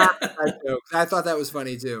laughed at that joke. I thought that was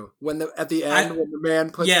funny too. When at the end, when the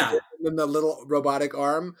man puts it in the little robotic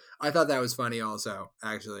arm, I thought that was funny. Also,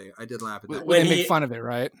 actually, I did laugh at that. When they make fun of it,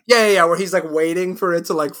 right? Yeah. Where he's like waiting for it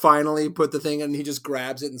to like finally put the thing in, and he just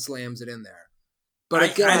grabs it and slams it in there. But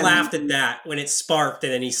again, I laughed at that when it sparked,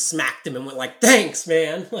 and then he smacked him and went like, "Thanks,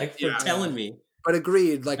 man, like for telling me." But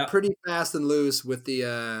agreed, like pretty fast and loose with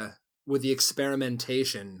the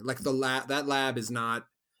experimentation. Like that lab is not.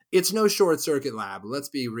 It's no short circuit lab. Let's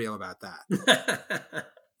be real about that.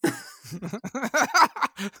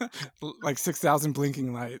 Like 6,000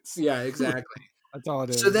 blinking lights. Yeah, exactly. That's all it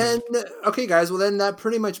is. So then, okay, guys. Well, then that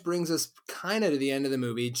pretty much brings us kind of to the end of the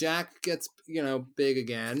movie. Jack gets big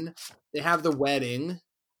again. They have the wedding.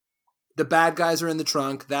 The bad guys are in the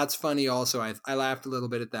trunk. That's funny. Also, I laughed a little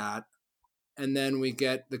bit at that. And then we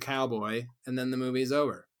get the cowboy, and then the movie's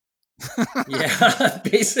over. Yeah,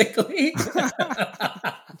 basically.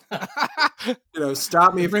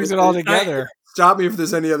 Stop me. It brings it all together. Stop me if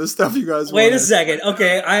there's any other stuff you guys want. Wait a second.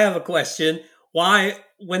 Okay, I have a question. Why,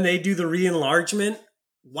 when they do the re-enlargement,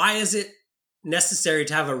 why is it necessary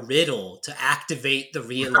to have a riddle to activate the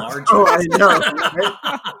re-enlargement? Oh, I know.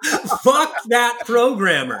 Fuck that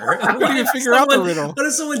programmer. I couldn't even figure out the riddle. What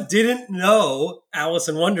if someone didn't know Alice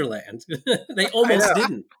in Wonderland? They almost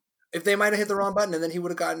didn't. If they might have hit the wrong button, and then he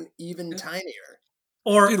would have gotten even tinier.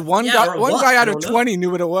 Or dude, one guy out of 20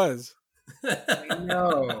 knew what it was. I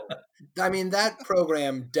know. I mean, that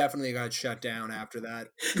program definitely got shut down after that.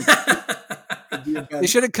 They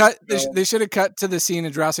should have cut. They should have cut to the scene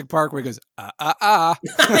in Jurassic Park where he goes, Oh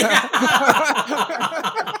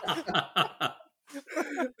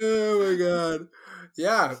my god!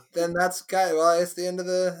 Yeah, then it's the end of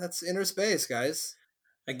that's Innerspace, guys.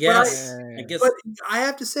 I guess. But I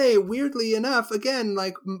have to say, weirdly enough, again,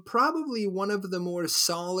 like probably one of the more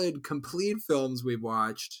solid, complete films we've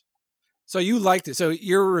watched. So you liked it. So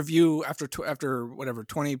your review after whatever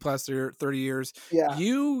 20 plus 30 years,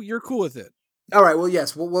 you're cool with it. All right. Well,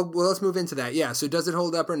 yes. Well, let's move into that. Yeah. So does it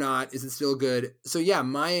hold up or not? Is it still good? So yeah,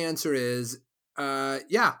 my answer is,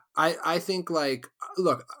 yeah. I think like,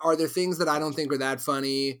 look, are there things that I don't think are that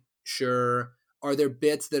funny? Sure. Are there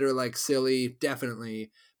bits that are like silly? Definitely.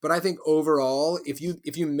 But I think overall, if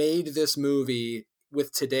you made this movie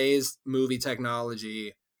with today's movie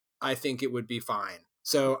technology, I think it would be fine.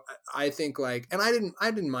 So I think like, and I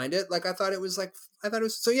didn't mind it. Like I thought it was,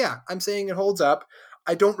 so yeah, I'm saying it holds up.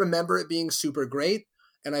 I don't remember it being super great.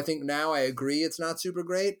 And I think now I agree it's not super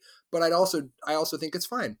great, but I also think it's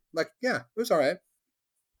fine. Like, yeah, it was all right.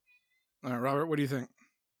 All right, Robert, what do you think?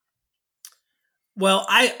 Well,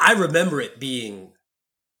 I remember it being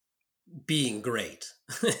great.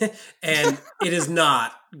 And it is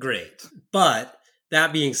not great. But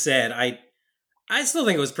that being said, I still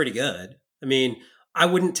think it was pretty good. I mean, I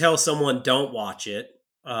wouldn't tell someone don't watch it.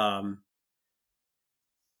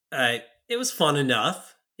 It was fun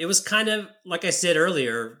enough. It was kind of like I said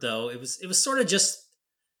earlier, though. It was sort of just.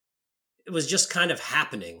 It was just kind of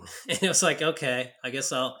happening, and it was like, okay, I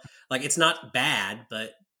guess it's not bad,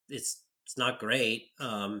 but it's not great.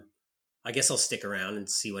 I guess I'll stick around and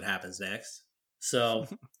see what happens next. So,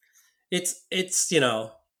 it's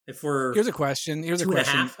if we're here's a question. Here's a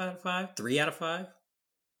question. 2.5 out of 5, 3 out of 5.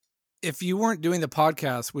 If you weren't doing the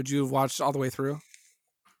podcast, would you have watched all the way through?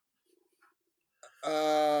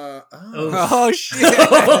 Oh shit!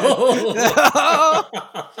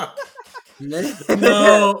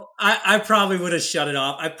 No, I probably would have shut it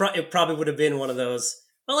off. It probably would have been one of those.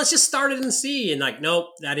 Well, let's just start it and see. And like, nope,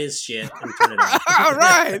 that is shit. And turn it off. All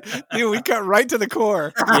right, dude, we cut right to the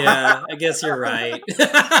core. Yeah, I guess you're right.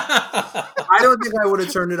 I don't think I would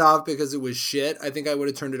have turned it off because it was shit. I think I would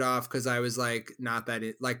have turned it off because I was like, not that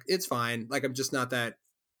like it's fine. Like I'm just not that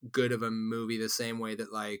good of a movie. The same way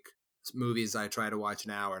that like movies I try to watch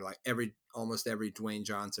an hour, like almost every Dwayne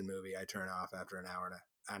Johnson movie, I turn off after an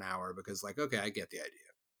hour because like, okay, I get the idea.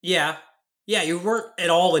 Yeah. Yeah, you weren't at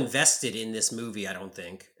all invested in this movie, I don't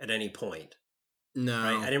think, at any point. No.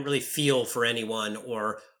 Right? I didn't really feel for anyone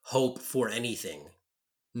or hope for anything.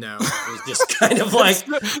 No. It was just kind of like...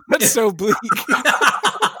 That's so bleak.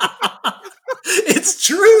 It's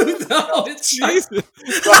true, though. It's Jesus.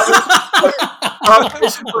 I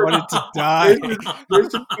wanted to die. They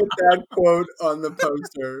should put that quote on the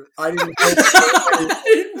poster. I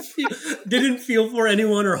didn't feel for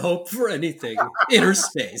anyone or hope for anything.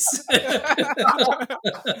 Innerspace.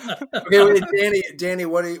 Okay, wait, Danny,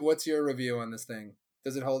 what's your review on this thing?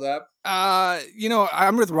 Does it hold up?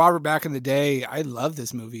 I'm with Robert back in the day. I love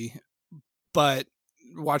this movie, but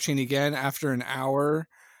watching it again after an hour,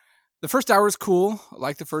 the first hour was cool. I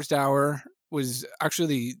liked the first hour. Was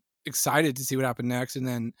actually excited to see what happened next, and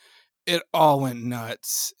then it all went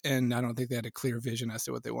nuts. And I don't think they had a clear vision as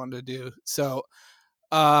to what they wanted to do. So,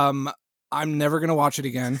 I'm never gonna watch it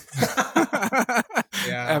again.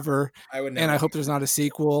 Yeah, ever. I would never. And I hope there's not a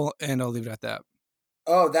sequel. And I'll leave it at that.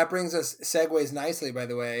 Oh, that brings us segues nicely, by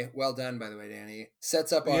the way. Well done, by the way, Danny.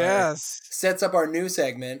 Sets up our new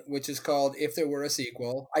segment, which is called If There Were a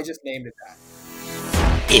Sequel. I just named it that.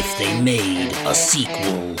 If they made a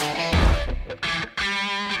sequel.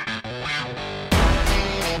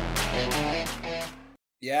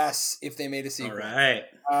 Yes, if they made a sequel. All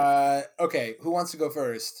right. Okay, who wants to go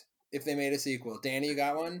first? If they made a sequel. Danny, you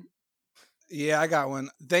got one? Yeah, I got one.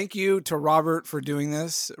 Thank you to Robert for doing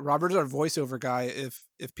this. Robert's our voiceover guy, if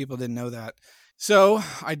people didn't know that. So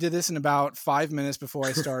I did this in about 5 minutes before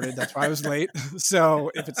I started. That's why I was late. So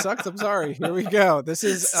if it sucks, I'm sorry. Here we go. This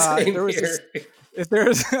is if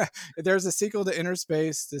there's a sequel to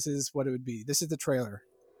Innerspace, this is what it would be. This is the trailer.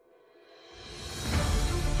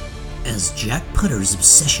 As Jack Putter's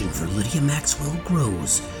obsession for Lydia Maxwell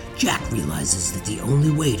grows, Jack realizes that the only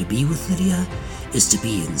way to be with Lydia is to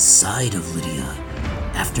be inside of Lydia.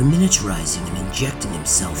 After miniaturizing and injecting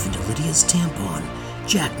himself into Lydia's tampon,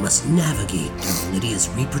 Jack must navigate through Lydia's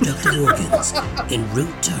reproductive organs en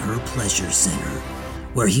route to her pleasure center,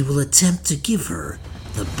 where he will attempt to give her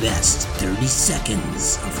the best 30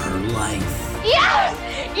 seconds of her life. Yes!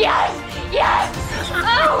 Yes! Yes!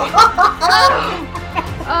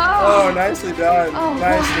 Oh, nicely done. Oh,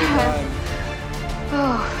 nicely God. done.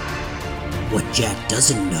 Oh. What Jack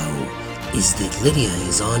doesn't know is that Lydia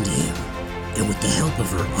is onto him, and with the help of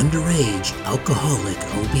her underage, alcoholic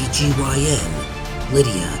OBGYN,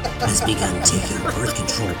 Lydia has begun taking birth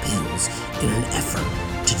control pills in an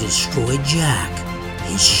effort to destroy Jack,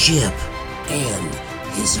 his ship, and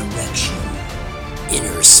his erection.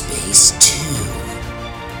 Innerspace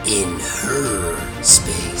 2. In her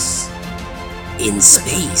space. In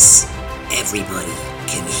space, everybody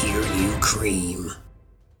can hear you cream.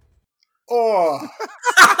 Oh.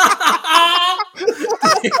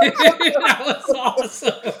 That was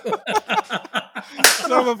awesome.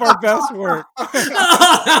 Some of our best work. Oh,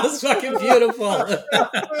 that was fucking beautiful.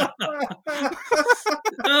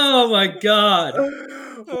 Oh my God.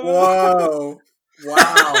 Whoa.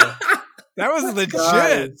 Wow. That was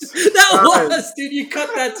legit. That was, dude. You cut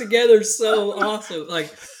that together so awesome. Like,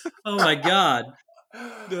 oh my God.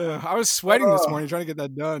 I was sweating this morning trying to get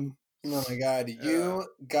that done. Oh my God. You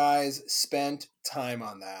guys spent time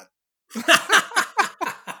on that.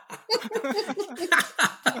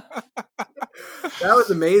 That was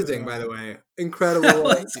amazing, by the way. Incredible.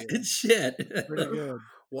 That's good shit. Pretty good.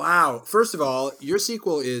 Wow. First of all, your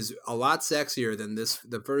sequel is a lot sexier than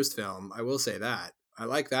the first film. I will say that. I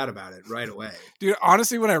like that about it right away. Dude,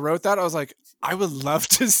 honestly, when I wrote that, I was like, I would love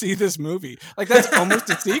to see this movie. Like, that's almost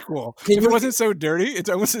a sequel. If it wasn't so dirty, it's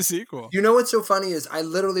almost a sequel. You know what's so funny is I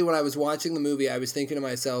literally, when I was watching the movie, I was thinking to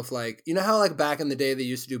myself, like, you know how like back in the day they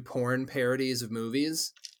used to do porn parodies of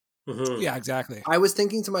movies? Mm-hmm. Yeah, exactly. I was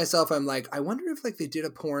thinking to myself, I'm like, I wonder if like they did a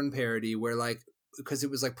porn parody where like, because it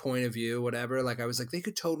was like point of view, whatever. Like I was like, they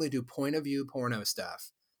could totally do point of view porno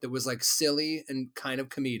stuff that was like silly and kind of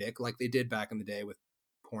comedic, like they did back in the day with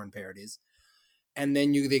porn parodies. And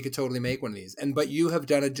then they could totally make one of these. But you have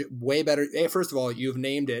done a way better. First of all, you've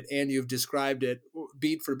named it and you've described it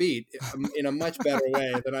beat for beat in a much better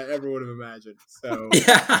way than I ever would have imagined. So,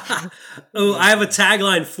 Yeah. Oh, I have a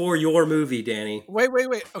tagline for your movie, Danny. Wait.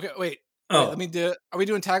 Okay, wait. Oh, Let me do. Are we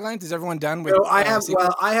doing taglines? Is everyone done with? so I have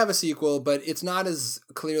sequel? I have a sequel, but it's not as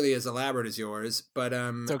clearly as elaborate as yours. But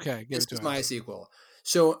It's okay. Give this it to is us. my sequel.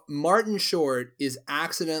 So Martin Short is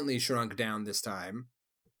accidentally shrunk down this time.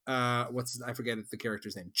 I forget the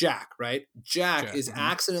character's name. Jack, right? Jack is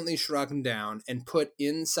accidentally shrunken down and put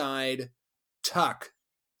inside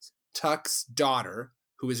Tuck's daughter,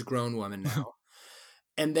 who is a grown woman now.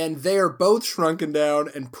 And then they are both shrunken down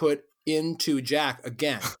and put into Jack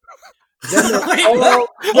again. Then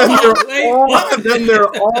they're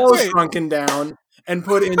all shrunken down and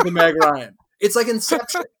put into Meg Ryan. It's like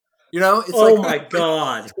Inception. It's my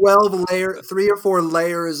God. 3 or 4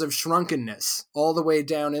 layers of shrunkenness all the way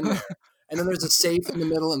down in there. And then there's a safe in the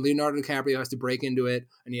middle, and Leonardo DiCaprio has to break into it,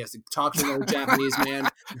 and he has to talk to another Japanese man,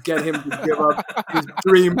 get him to give up his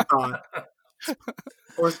dream thought.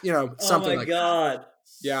 Or, something like God. That.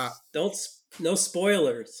 Yeah. No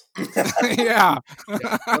spoilers. Yeah.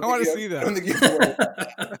 I want to see that.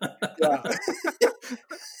 Yeah.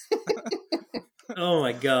 Oh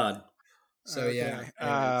my God. So yeah.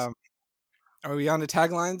 Are we on the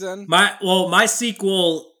taglines then? My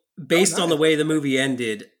sequel, based on the way the movie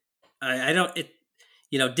ended,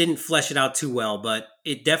 didn't flesh it out too well, but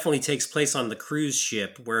it definitely takes place on the cruise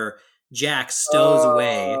ship where Jack stows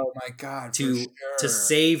away. Oh my God! To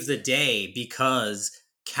save the day because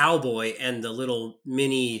Cowboy and the little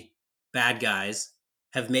mini bad guys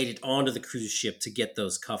have made it onto the cruise ship to get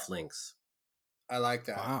those cufflinks. I like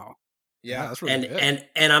that. Wow. Yeah, that's really good.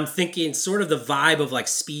 And I'm thinking sort of the vibe of like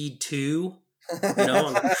Speed 2, on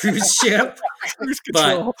the cruise ship. Cruise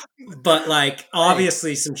control. But like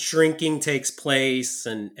obviously some shrinking takes place,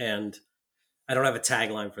 and I don't have a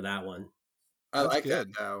tagline for that one. I like that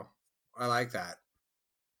though. I like that.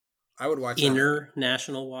 I would watch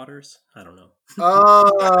International Waters. I don't know.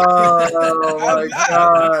 Oh my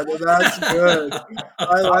God, that's good.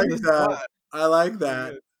 I like that. I like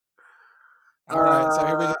that. All right, so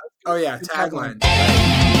here we go. Oh yeah, tagline.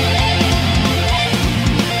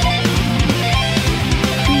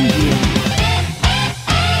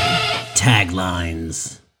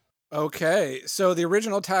 Taglines. Okay, so the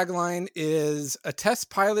original tagline is: a test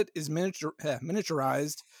pilot is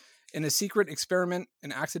miniaturized in a secret experiment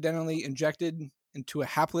and accidentally injected into a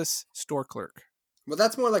hapless store clerk. Well,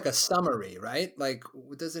 that's more like a summary, right? Like,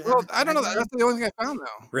 does it? Well, I don't know. That's the only thing I found,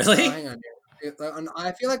 though. Really? Hang on here.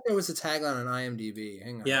 I feel like there was a tagline on IMDb.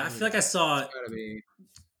 Hang on. Yeah, I feel like I saw it. Gotta be.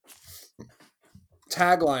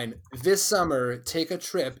 Tagline: this summer, take a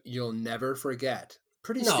trip you'll never forget.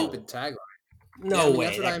 Pretty stupid tagline. No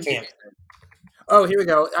way. That can't. Oh, here we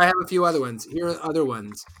go. I have a few other ones. Here are other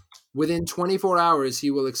ones. Within 24 hours, he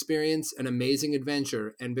will experience an amazing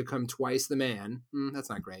adventure and become twice the man. That's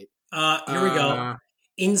not great. Here we go.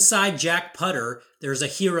 Inside Jack Putter, there's a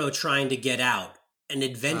hero trying to get out. An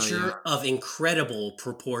adventure of incredible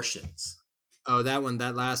proportions. Oh, that one.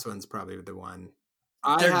 That last one's probably the one.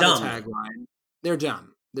 They're dumb. A tagline. They're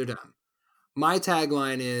dumb. They're dumb. My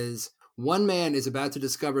tagline is: one man is about to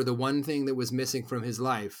discover the one thing that was missing from his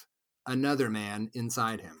life. Another man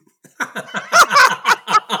inside him.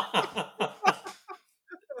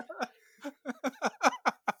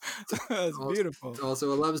 That's beautiful. It's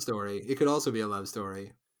also a love story. It could also be a love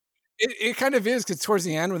story. It kind of is, because towards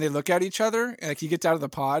the end when they look at each other, and like he gets out of the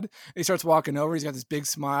pod, and he starts walking over. He's got this big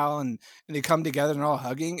smile, and they come together and they're all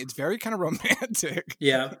hugging. It's very kind of romantic.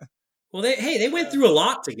 Yeah. Well, they went through a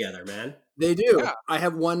lot together, man. They do. Yeah. I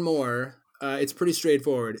have one more. It's pretty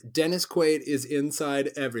straightforward. Dennis Quaid is inside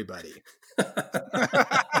everybody. That's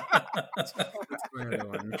my other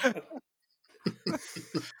one.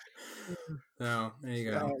 Oh, there you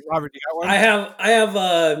go. Robert, you got one? I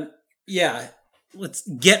have yeah. Let's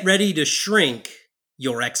get ready to shrink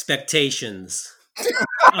your expectations.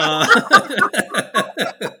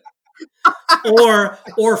 Or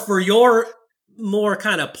for your more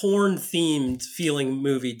kind of porn themed feeling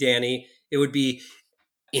movie, Danny, it would be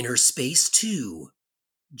Innerspace 2,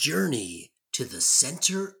 Journey to the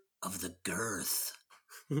Center of the Girth.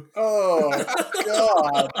 Oh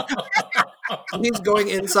God! He's going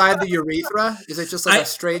inside the urethra. Is it just like a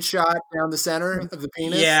straight shot down the center of the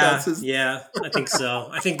penis? Yeah, yeah. I think so.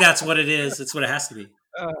 I think that's what it is. That's what it has to be.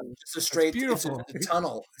 Just a straight, beautiful. It's a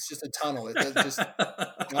tunnel. It's just a tunnel. It's just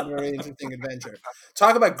not a very interesting adventure.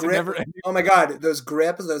 Talk about grip. Oh my God, those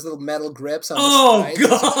grips, those little metal grips on the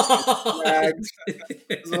sides.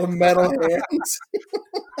 Those little metal hands.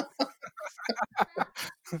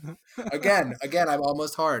 Again, I'm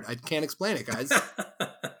almost hard. I can't explain it, guys.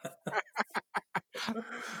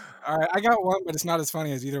 All All right, I got one, but it's not as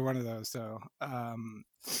funny as either one of those. So,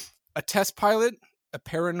 a test pilot, a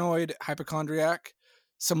paranoid hypochondriac,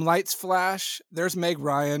 some lights flash. There's Meg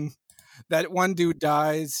Ryan. That one dude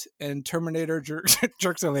dies, and Terminator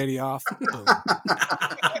jerks a lady off.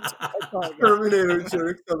 Terminator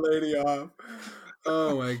jerks the lady off.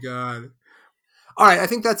 Oh my god. All right, I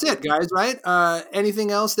think that's it, guys, right? Anything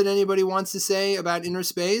else that anybody wants to say about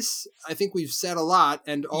Innerspace? I think we've said a lot,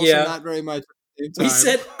 and also not very much at the same time. We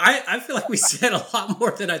said, I feel like we said a lot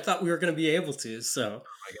more than I thought we were going to be able to. So, oh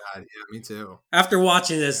my god, yeah, me too. After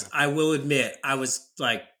watching this, I will admit, I was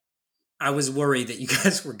worried that you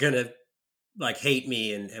guys were going to hate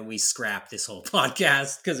me and we scrapped this whole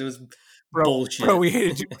podcast because it was bullshit. Bro, we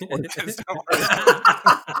hated you before this.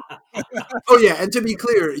 Oh yeah, and to be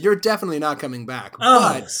clear, you're definitely not coming back.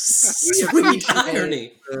 Oh, sweet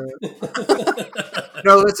irony.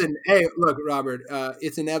 No, listen. Hey, look, Robert.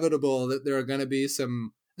 It's inevitable that there are going to be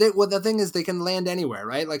some. The thing is, they can land anywhere,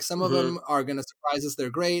 right? Like some of them are going to surprise us. They're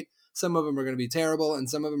great. Some of them are going to be terrible, and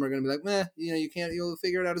some of them are going to be like, meh. You can't. You'll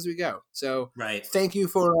figure it out as we go. So, right. Thank you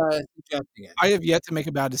for suggesting it. I have yet to make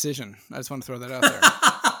a bad decision. I just want to throw that out there.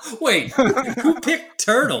 Wait, who picked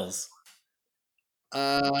Turtles?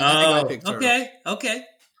 I think I picked Turtles. Okay.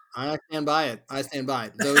 I stand by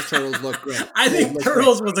it. Those turtles look great. I think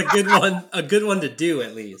Turtles was a good one to do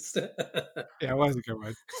at least. Yeah, it was a good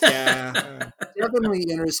one. Yeah. Definitely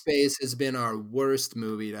Innerspace has been our worst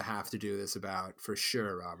movie to have to do this about, for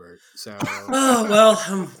sure, Robert. So oh, well,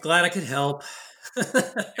 I'm glad I could help. Yeah,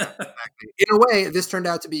 exactly. In a way, this turned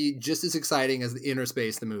out to be just as exciting as the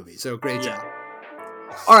Innerspace, the movie. So great job.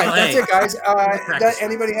 All right, that's it, guys.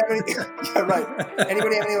 Anybody have any? Yeah, right.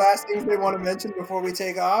 Anybody have any last things they want to mention before we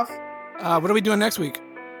take off? What are we doing next week?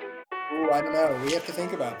 Ooh, I don't know. We have to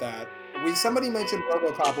think about that. Somebody mentioned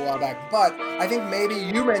RoboCop a while back, but I think maybe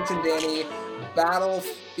you mentioned, Danny,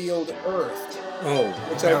 Battlefield Earth. Oh,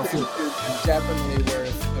 which I think is definitely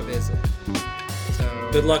worth a visit. So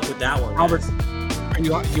good luck with that one, Robert. Are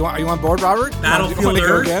you on board, Robert? Battlefield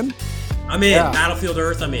Earth again? I'm in. Yeah. Battlefield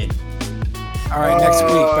Earth. I'm in. All right, next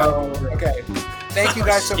week. Okay. Thank you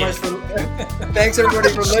guys so much thanks everybody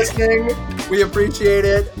for listening. We appreciate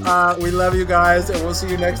it. We love you guys, and we'll see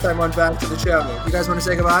you next time on Back to the Show. You guys want to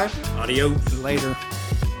say goodbye? Adios. Later.